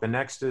 Mr. Malik. The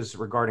next is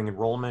regarding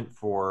enrollment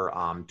for,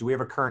 do we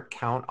have a current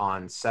count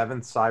on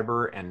 7th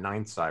cyber and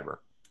 9th cyber?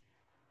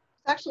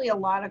 There's actually a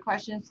lot of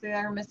questions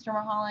there, Mr.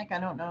 Mahalik. I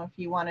don't know if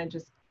you want to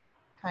just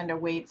kind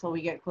of wait till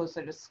we get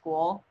closer to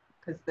school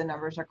because the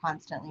numbers are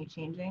constantly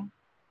changing.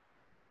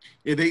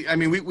 Yeah,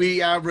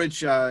 we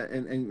average,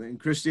 and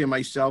Christy and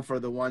myself are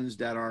the ones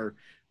that are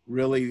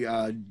really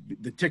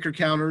the ticker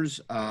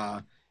counters.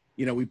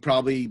 We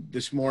probably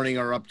this morning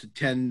are up to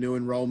 10 new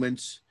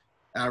enrollments,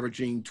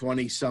 averaging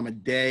 20 some a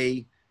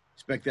day.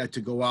 Expect that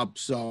to go up.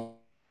 So,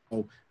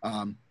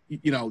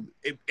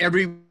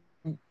 everywhere,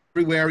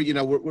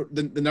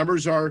 the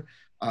numbers are,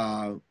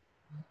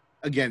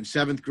 again,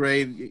 7th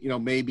grade,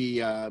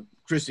 maybe,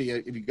 Christy,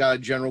 if you got a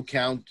general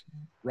count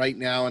right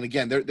now, and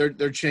again,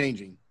 they're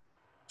changing.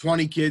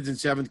 20 kids in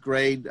 7th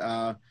grade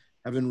have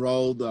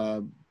enrolled,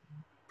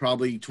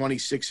 probably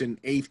 26 in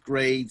 8th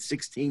grade,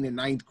 16 in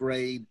 9th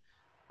grade.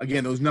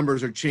 Again, those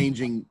numbers are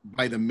changing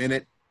by the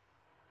minute.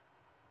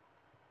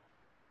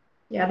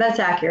 Yeah, that's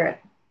accurate.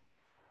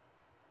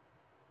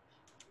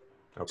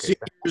 Okay.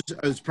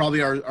 Seniors is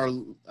probably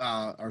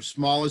our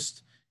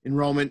smallest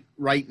enrollment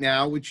right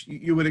now, which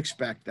you would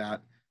expect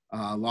that.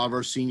 A lot of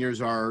our seniors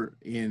are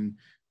in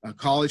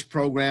college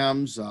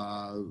programs,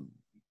 and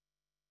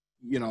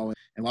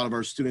a lot of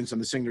our students on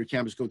the secondary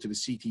campus go to the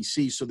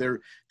CTC. So there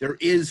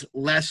is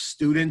less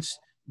students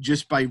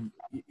just by,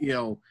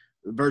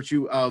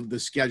 virtue of the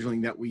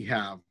scheduling that we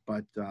have.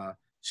 But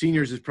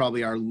seniors is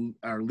probably our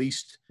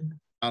least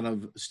out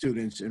of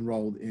students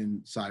enrolled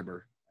in cyber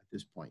at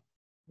this point.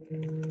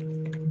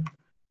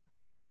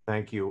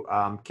 Thank you.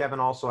 Kevin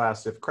also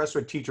asked if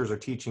Crestwood teachers are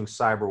teaching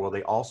cyber, will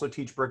they also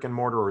teach brick and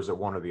mortar, or is it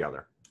one or the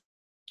other?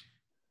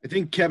 I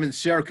think Kevin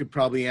Sarah could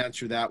probably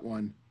answer that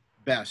one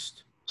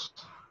best.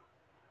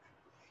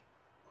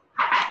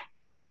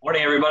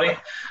 Morning, everybody.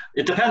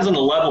 It depends on the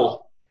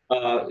level.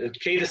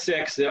 K to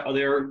 6,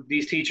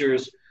 these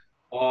teachers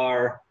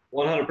are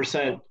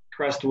 100%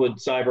 Crestwood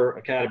Cyber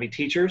Academy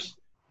teachers.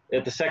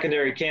 At the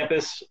secondary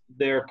campus,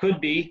 there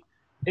could be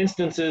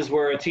instances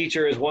where a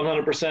teacher is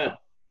 100%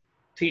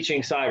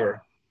 teaching cyber,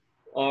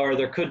 or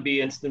there could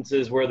be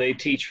instances where they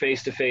teach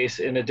face-to-face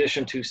in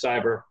addition to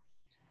cyber.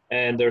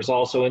 And there's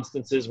also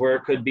instances where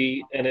it could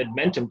be an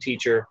Edmentum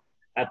teacher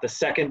at the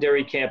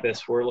secondary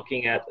campus. We're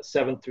looking at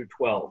 7th through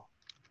 12.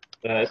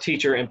 A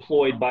teacher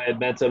employed by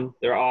Edmentum,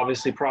 they're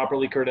obviously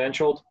properly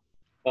credentialed.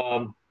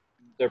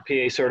 They're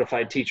PA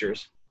certified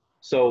teachers.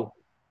 So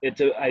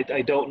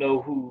I don't know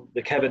who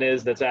the Kevin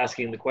is that's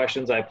asking the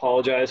questions. I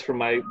apologize for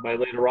my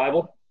late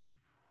arrival.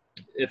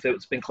 If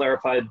it's been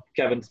clarified,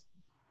 Kevin's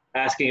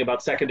asking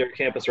about secondary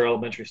campus or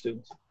elementary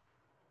students.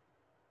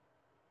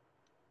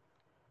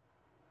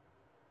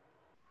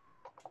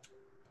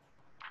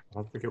 I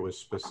don't think it was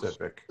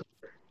specific.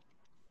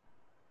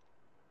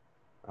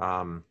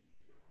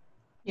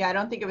 Yeah, I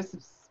don't think it was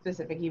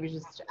specific. He was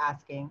just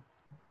asking.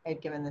 I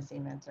had given the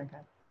same answer. Okay.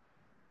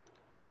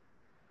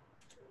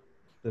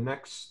 The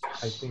next,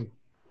 I think,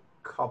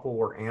 couple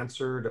were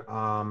answered.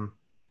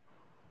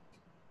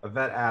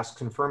 Yvette asks,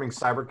 confirming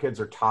cyber kids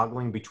are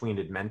toggling between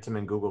Admentum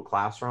and Google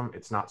Classroom.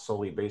 It's not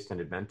solely based on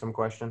Admentum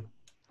question.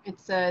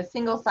 It's a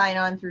single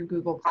sign-on through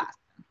Google Class.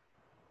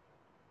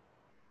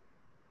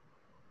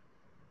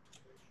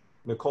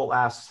 Nicole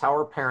asks, how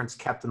are parents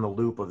kept in the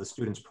loop of the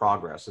student's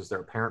progress? Is there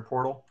a parent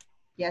portal?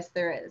 Yes,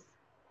 there is.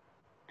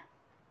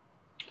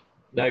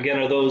 Now, again,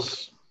 are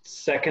those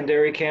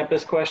secondary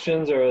campus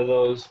questions or are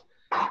those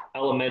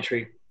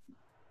elementary?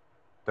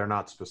 They're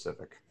not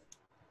specific.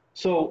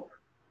 So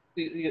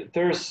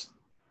there's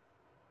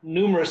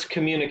numerous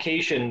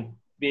communication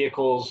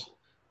vehicles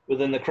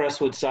within the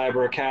Crestwood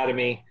Cyber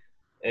Academy.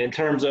 In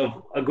terms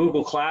of a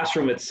Google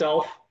Classroom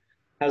itself,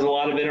 has a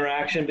lot of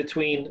interaction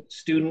between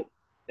student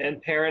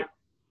and parent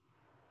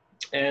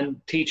and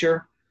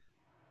teacher.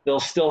 They'll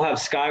still have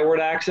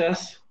Skyward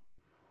access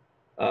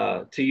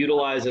to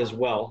utilize as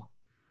well.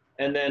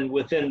 And then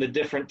within the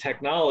different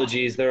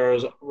technologies, there are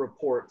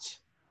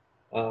reports.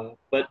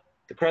 But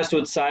the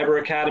Crestwood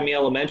Cyber Academy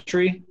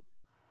Elementary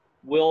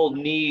will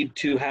need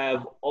to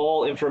have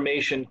all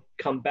information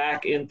come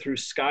back in through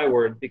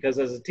Skyward, because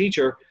as a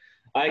teacher,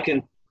 I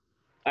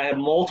have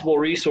multiple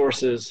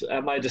resources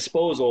at my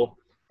disposal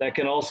that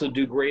can also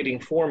do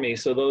grading for me.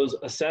 So those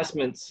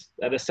assessments,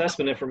 that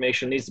assessment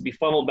information needs to be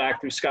funneled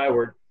back through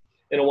Skyward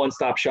in a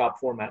one-stop shop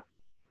format.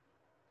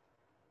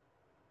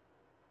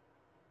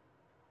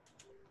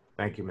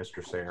 Thank you,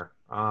 Mr. Sayer.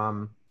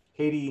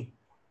 Katie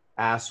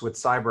asks, with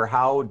cyber,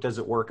 how does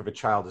it work if a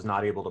child is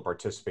not able to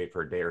participate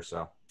for a day or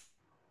so?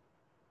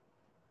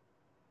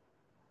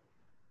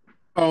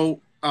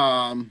 Oh,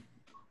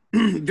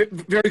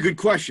 very good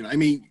question. I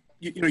mean,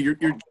 you know, your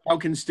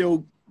child can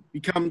still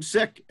become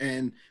sick,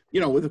 and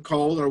with a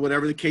cold or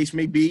whatever the case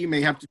may be, you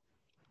may have to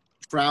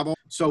travel.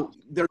 So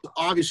there's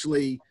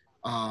obviously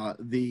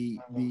there's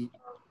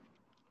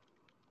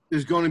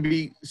going to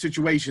be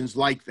situations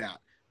like that.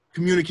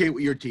 Communicate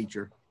with your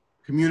teacher.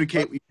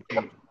 Communicate with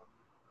your teacher.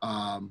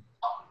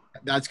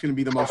 That's going to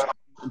be the most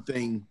important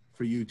thing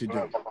for you to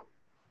do.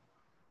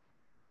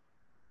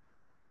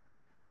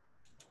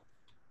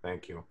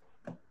 Thank you.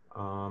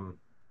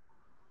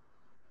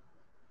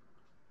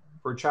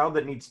 For a child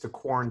that needs to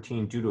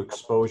quarantine due to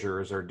exposure,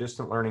 is there a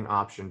distant learning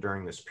option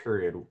during this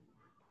period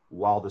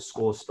while the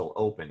school is still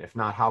open? If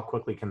not, how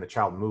quickly can the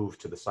child move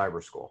to the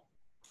cyber school?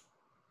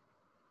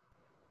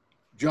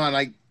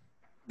 John,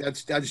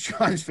 that's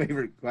John's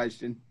favorite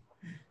question.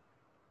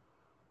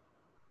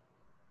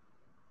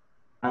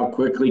 How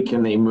quickly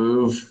can they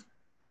move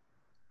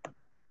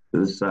to the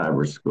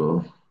cyber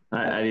school?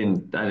 I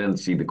didn't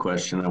see the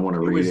question. I want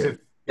to read it.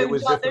 It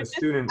was John, if the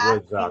student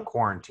was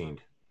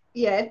quarantined.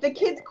 Yeah, if the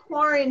kid's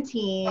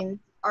quarantined,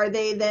 are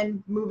they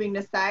then moving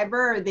to cyber,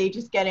 or are they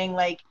just getting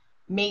like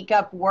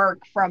makeup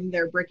work from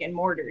their brick and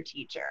mortar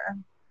teacher?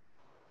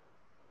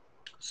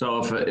 So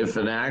if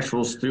an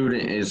actual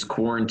student is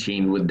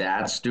quarantined, would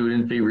that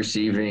student be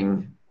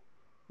receiving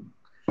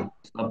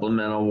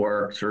supplemental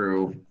work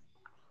through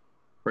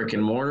brick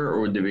and mortar, or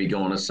would they be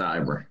going to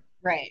cyber?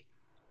 Right.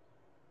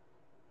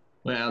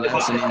 Well,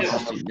 that's an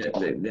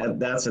interesting,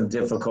 that's a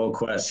difficult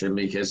question,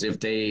 because if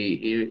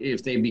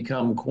they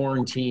become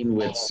quarantined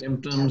with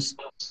symptoms,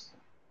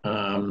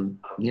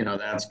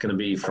 that's going to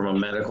be from a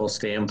medical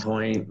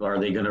standpoint. Are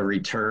they going to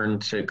return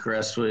to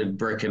Crestwood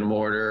brick and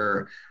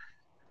mortar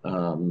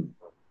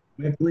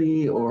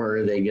quickly, or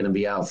are they going to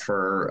be out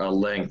for a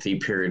lengthy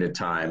period of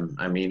time?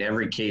 I mean,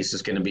 every case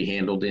is going to be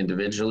handled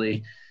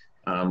individually.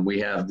 We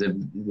have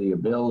the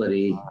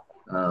ability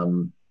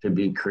to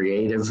be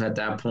creative at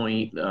that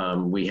point.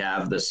 We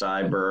have the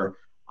cyber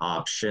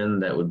option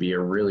that would be a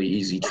really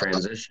easy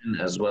transition,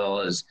 as well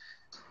as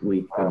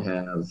we could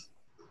have,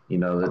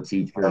 the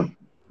teacher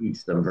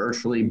teach them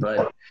virtually.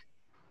 But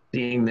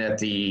seeing that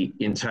the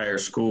entire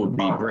school would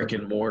be brick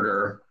and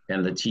mortar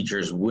and the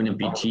teachers wouldn't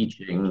be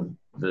teaching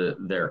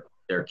their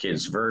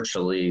kids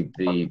virtually,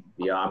 the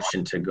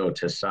option to go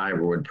to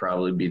cyber would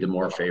probably be the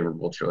more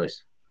favorable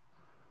choice.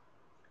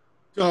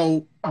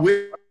 So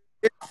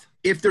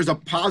if there's a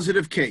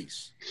positive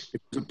case,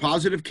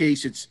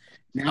 it's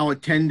now a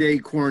 10-day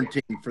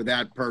quarantine for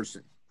that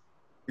person.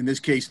 In this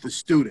case, the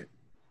student.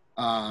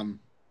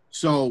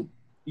 So,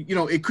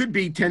 it could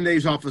be 10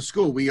 days off of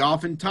school. We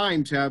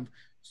oftentimes have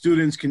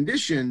students'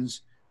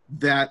 conditions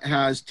that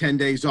has 10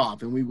 days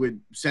off, and we would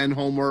send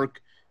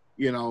homework,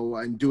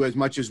 and do as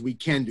much as we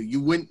can do. You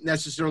wouldn't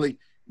necessarily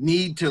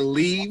need to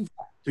leave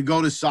to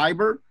go to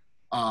cyber.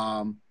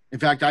 In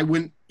fact, I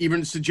wouldn't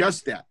even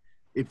suggest that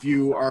if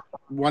you are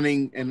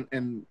wanting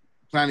and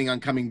planning on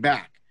coming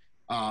back.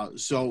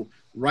 So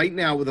right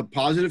now, with a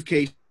positive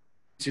case,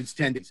 it's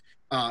 10 days.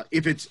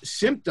 If it's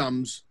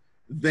symptoms,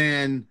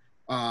 then,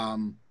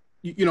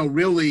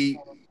 really,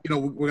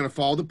 we're going to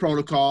follow the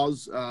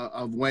protocols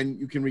of when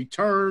you can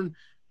return.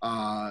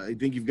 I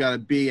think you've got to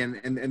be,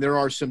 and there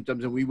are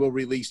symptoms, and we will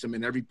release them,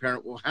 and every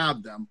parent will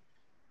have them.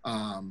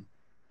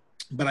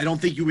 But I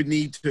don't think you would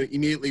need to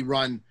immediately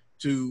run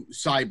to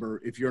cyber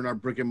if you're in our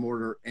brick and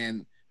mortar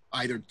and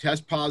either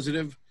test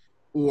positive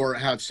or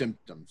have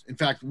symptoms. In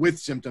fact, with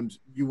symptoms,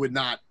 you would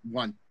not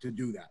want to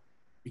do that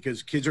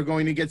because kids are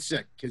going to get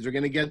sick. Kids are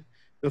going to get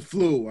the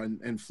flu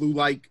and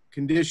flu-like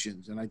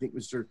conditions. And I think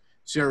Mr.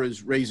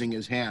 Sarah's raising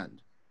his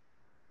hand.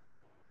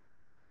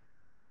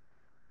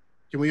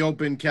 Can we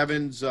open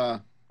Kevin's? There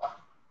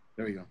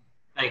you go.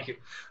 Thank you.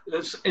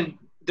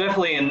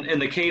 Definitely in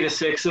the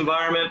K-6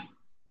 environment,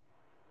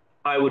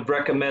 I would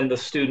recommend the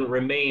student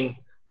remain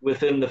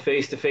within the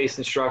face-to-face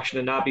instruction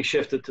and not be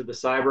shifted to the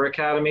Cyber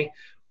Academy.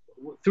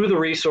 Through the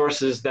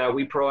resources that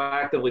we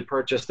proactively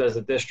purchased as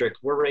a district,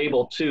 we're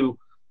able to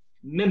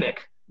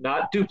mimic,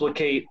 not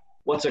duplicate,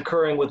 what's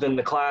occurring within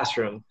the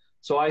classroom.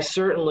 So I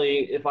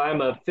certainly, if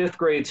I'm a 5th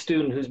grade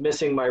student who's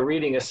missing my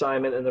reading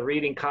assignment and the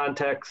reading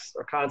context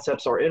or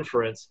concepts are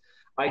inference,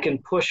 I can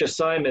push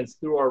assignments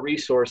through our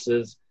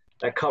resources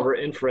that cover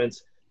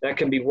inference that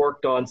can be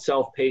worked on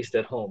self-paced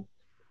at home.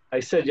 I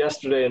said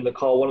yesterday in the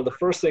call, one of the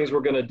first things we're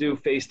going to do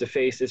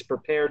face-to-face is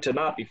prepare to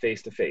not be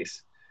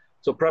face-to-face.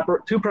 So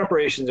 2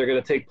 preparations are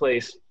going to take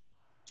place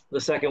the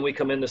second we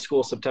come into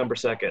school, September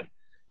 2nd.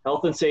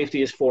 Health and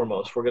safety is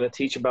foremost. We're going to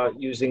teach about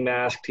using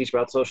masks, teach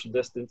about social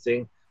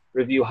distancing,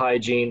 review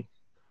hygiene,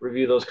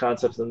 review those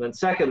concepts. And then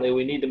secondly,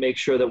 we need to make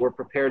sure that we're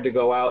prepared to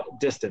go out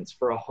distance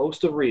for a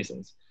host of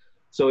reasons.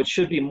 So it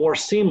should be more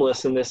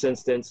seamless in this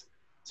instance.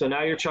 So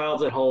now your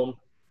child's at home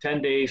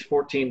 10 days,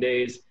 14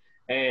 days,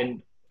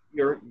 and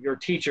your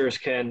teachers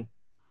can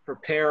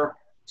prepare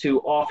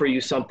to offer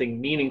you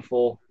something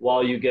meaningful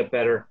while you get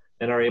better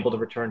and are able to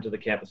return to the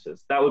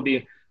campuses. That would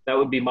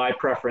be my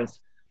preference.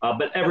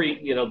 But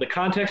the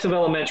context of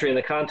elementary and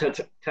the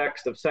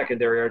context of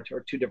secondary are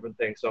 2 different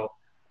things. So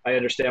I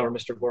understand where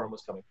Mr. Gorham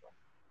was coming from.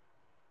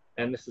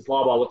 And Mrs.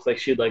 Labaugh looks like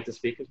she'd like to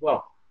speak as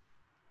well.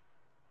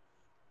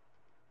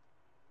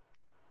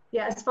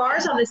 Yeah, as far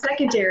as on the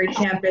secondary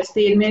campus,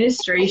 the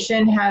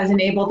administration has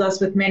enabled us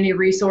with many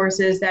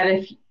resources that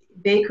if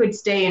they could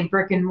stay in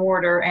brick and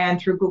mortar and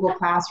through Google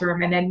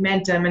Classroom and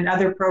Edmentum and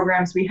other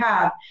programs we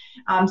have,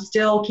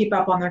 still keep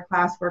up on their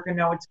classwork and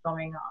know what's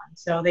going on.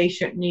 So they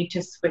shouldn't need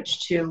to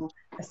switch to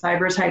a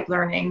cyber type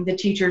learning. The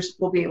teachers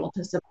will be able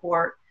to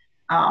support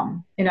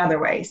in other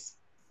ways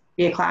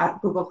via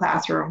Google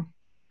Classroom.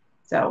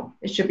 So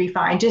it should be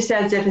fine, just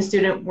as if a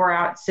student were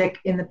out sick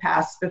in the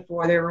past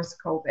before there was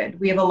COVID.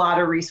 We have a lot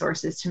of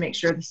resources to make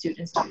sure the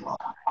students do well.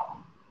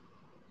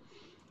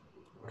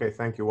 Okay,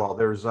 thank you all.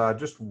 There's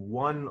just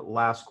one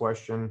last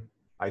question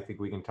I think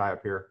we can tie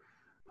up here.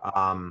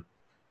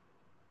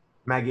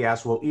 Maggie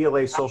asks, will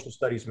ELA, social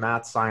studies,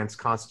 math, science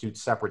constitute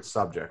separate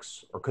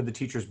subjects? Or could the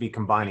teachers be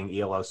combining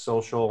ELA,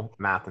 social,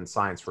 math, and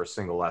science for a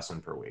single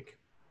lesson per week?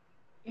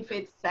 If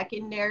it's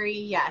secondary,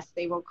 yes,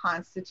 they will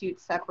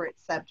constitute separate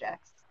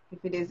subjects.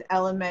 If it is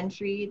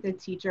elementary, the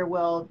teacher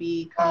will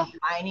be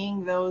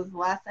combining those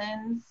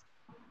lessons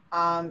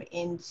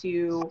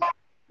into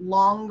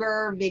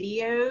longer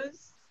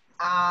videos.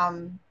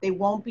 They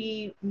won't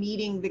be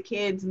meeting the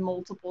kids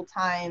multiple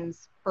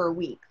times per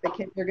week. The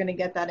kids are going to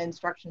get that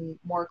instruction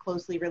more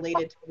closely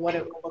related to what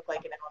it will look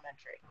like in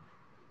elementary.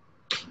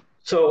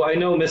 So I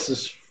know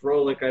Mrs.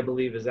 Froelich, I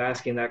believe, is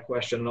asking that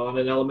question on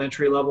an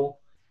elementary level,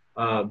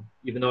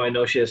 even though I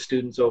know she has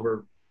students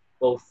over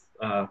both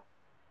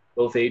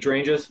age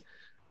ranges.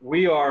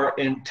 We are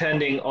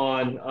intending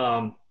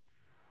on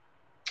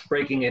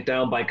breaking it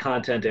down by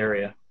content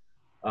area.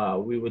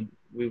 We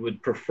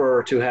would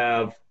prefer to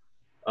have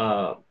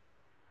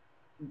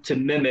to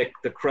mimic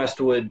the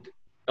Crestwood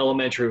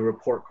elementary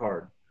report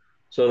card,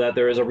 so that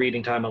there is a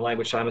reading time, a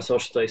language time, a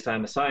social studies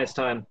time, a science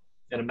time,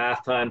 and a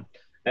math time.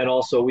 And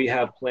also we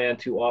have planned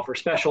to offer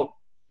special,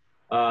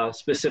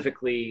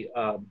 specifically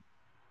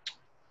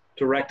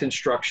direct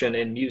instruction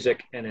in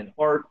music and in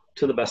art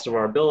to the best of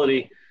our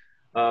ability.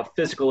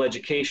 Physical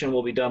education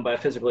will be done by a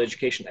physical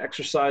education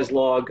exercise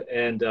log,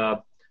 and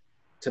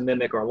to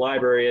mimic our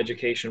library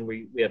education,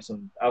 we have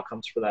some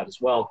outcomes for that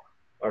as well,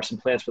 or some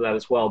plans for that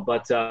as well.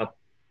 But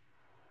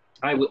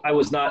I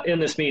was not in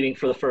this meeting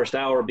for the first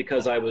hour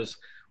because I was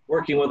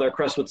working with our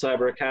Crestwood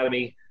Cyber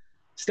Academy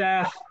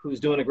staff, who's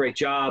doing a great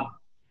job.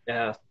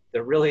 They're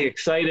really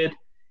excited.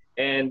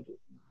 And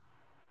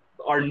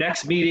our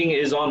next meeting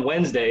is on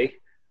Wednesday,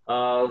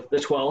 the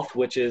 12th,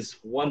 which is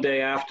one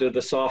day after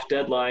the soft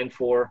deadline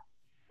for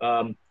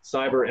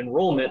cyber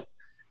enrollment.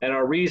 And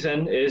our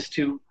reason is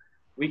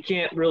we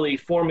can't really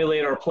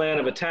formulate our plan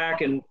of attack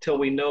until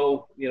we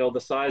know,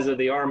 the size of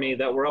the army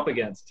that we're up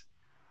against.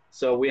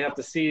 So we have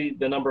to see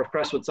the number of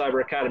Crestwood Cyber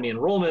Academy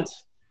enrollments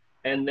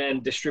and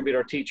then distribute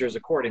our teachers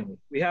accordingly.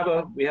 We have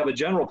a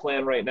general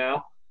plan right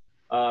now,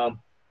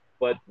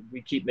 but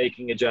we keep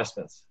making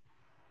adjustments.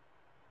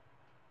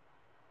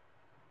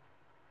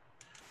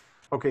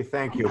 Okay,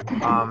 thank you.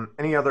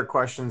 Any other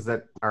questions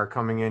that are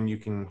coming in? You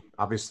can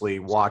obviously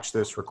watch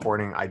this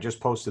recording. I just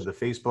posted the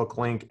Facebook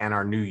link and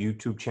our new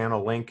YouTube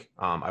channel link.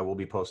 I will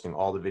be posting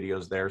all the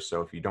videos there.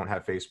 So if you don't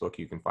have Facebook,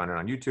 you can find it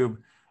on YouTube.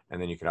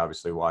 And then you can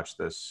obviously watch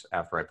this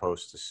after I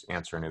post to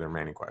answer any of the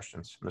remaining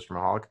questions. Mr.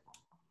 Mahalik?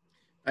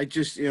 I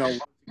just,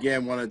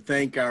 again, want to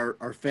thank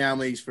our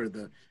families for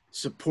the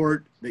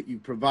support that you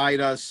provide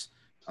us.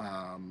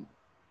 I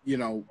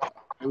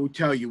will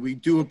tell you, we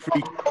do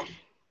appreciate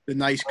the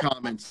nice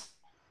comments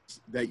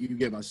that you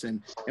give us,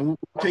 and we'll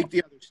take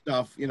the other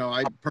stuff.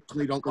 I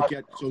personally don't look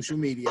at social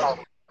media,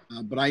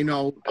 but I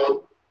know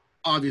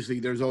obviously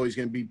there's always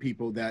going to be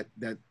people that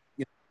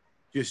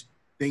just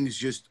things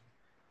just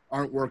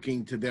aren't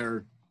working to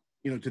their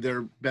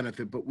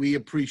benefit. But we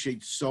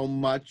appreciate so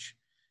much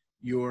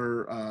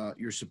your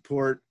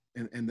support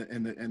and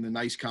the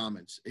nice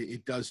comments.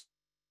 It does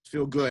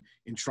feel good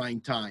in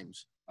trying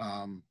times.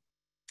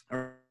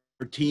 Our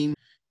team,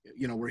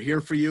 we're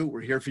here for you.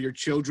 We're here for your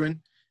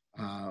children.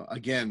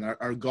 Again,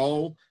 our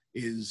goal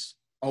is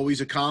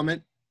always a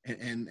comment,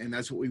 and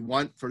that's what we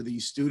want for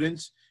these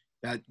students,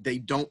 that they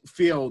don't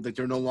feel that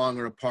they're no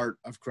longer a part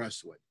of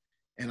Crestwood.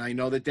 And I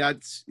know that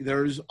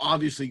there's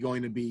obviously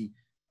going to be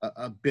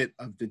a bit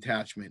of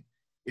detachment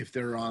if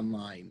they're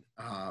online,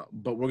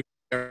 but we're going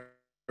to do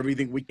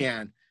everything we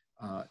can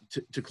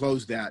to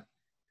close that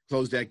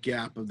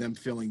gap of them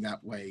feeling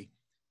that way.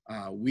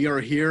 We are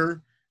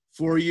here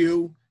for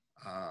you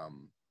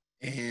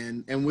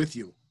and with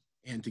you.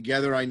 And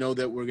together, I know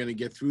that we're going to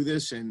get through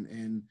this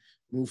and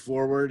move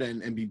forward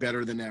and be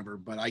better than ever.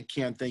 But I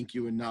can't thank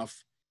you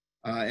enough.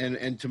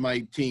 And to my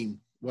team,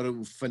 what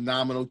a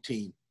phenomenal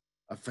team,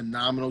 a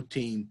phenomenal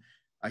team.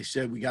 I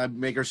said we got to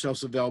make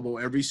ourselves available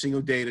every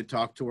single day to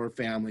talk to our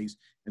families.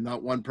 And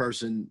not one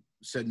person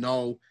said,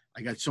 no,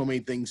 I got so many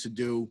things to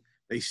do.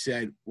 They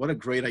said, what a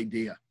great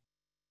idea.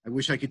 I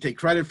wish I could take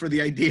credit for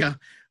the idea,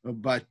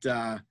 but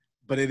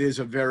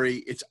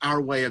it's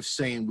our way of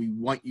saying we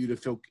want you to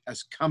feel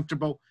as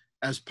comfortable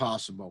as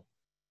possible.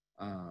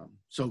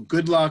 So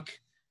good luck,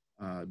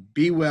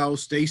 be well,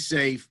 stay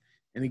safe.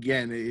 And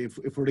again,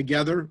 if we're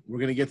together, we're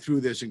going to get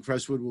through this, and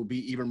Crestwood will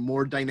be even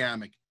more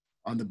dynamic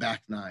on the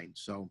back nine.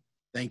 So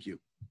thank you.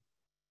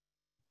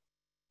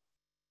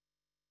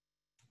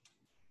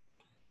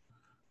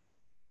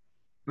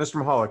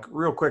 Mr. Mahalik,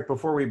 real quick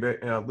before we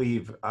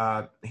leave,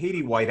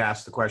 Haiti White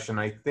asked the question.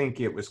 I think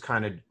it was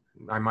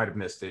I might have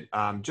missed it.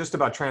 Just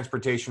about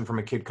transportation from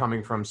a kid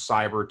coming from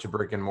cyber to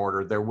brick and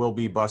mortar. There will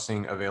be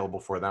busing available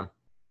for them.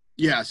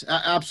 Yes,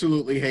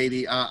 absolutely,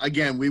 Haiti.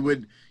 Again, we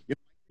would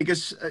take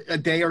us a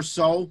day or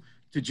so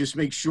to just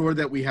make sure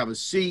that we have a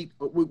seat.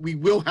 We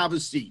will have a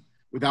seat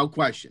without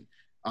question,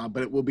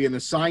 but it will be an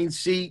assigned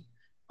seat.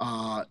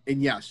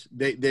 And yes,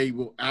 they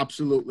will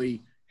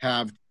absolutely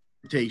have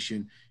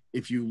transportation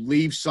if you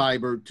leave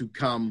cyber to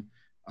come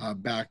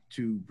back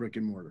to brick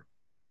and mortar.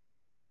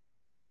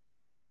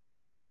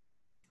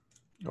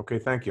 Okay,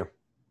 thank you.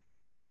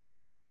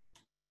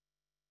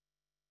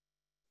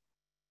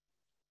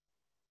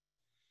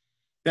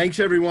 Thanks,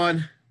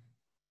 everyone.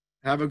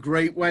 Have a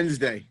great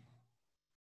Wednesday.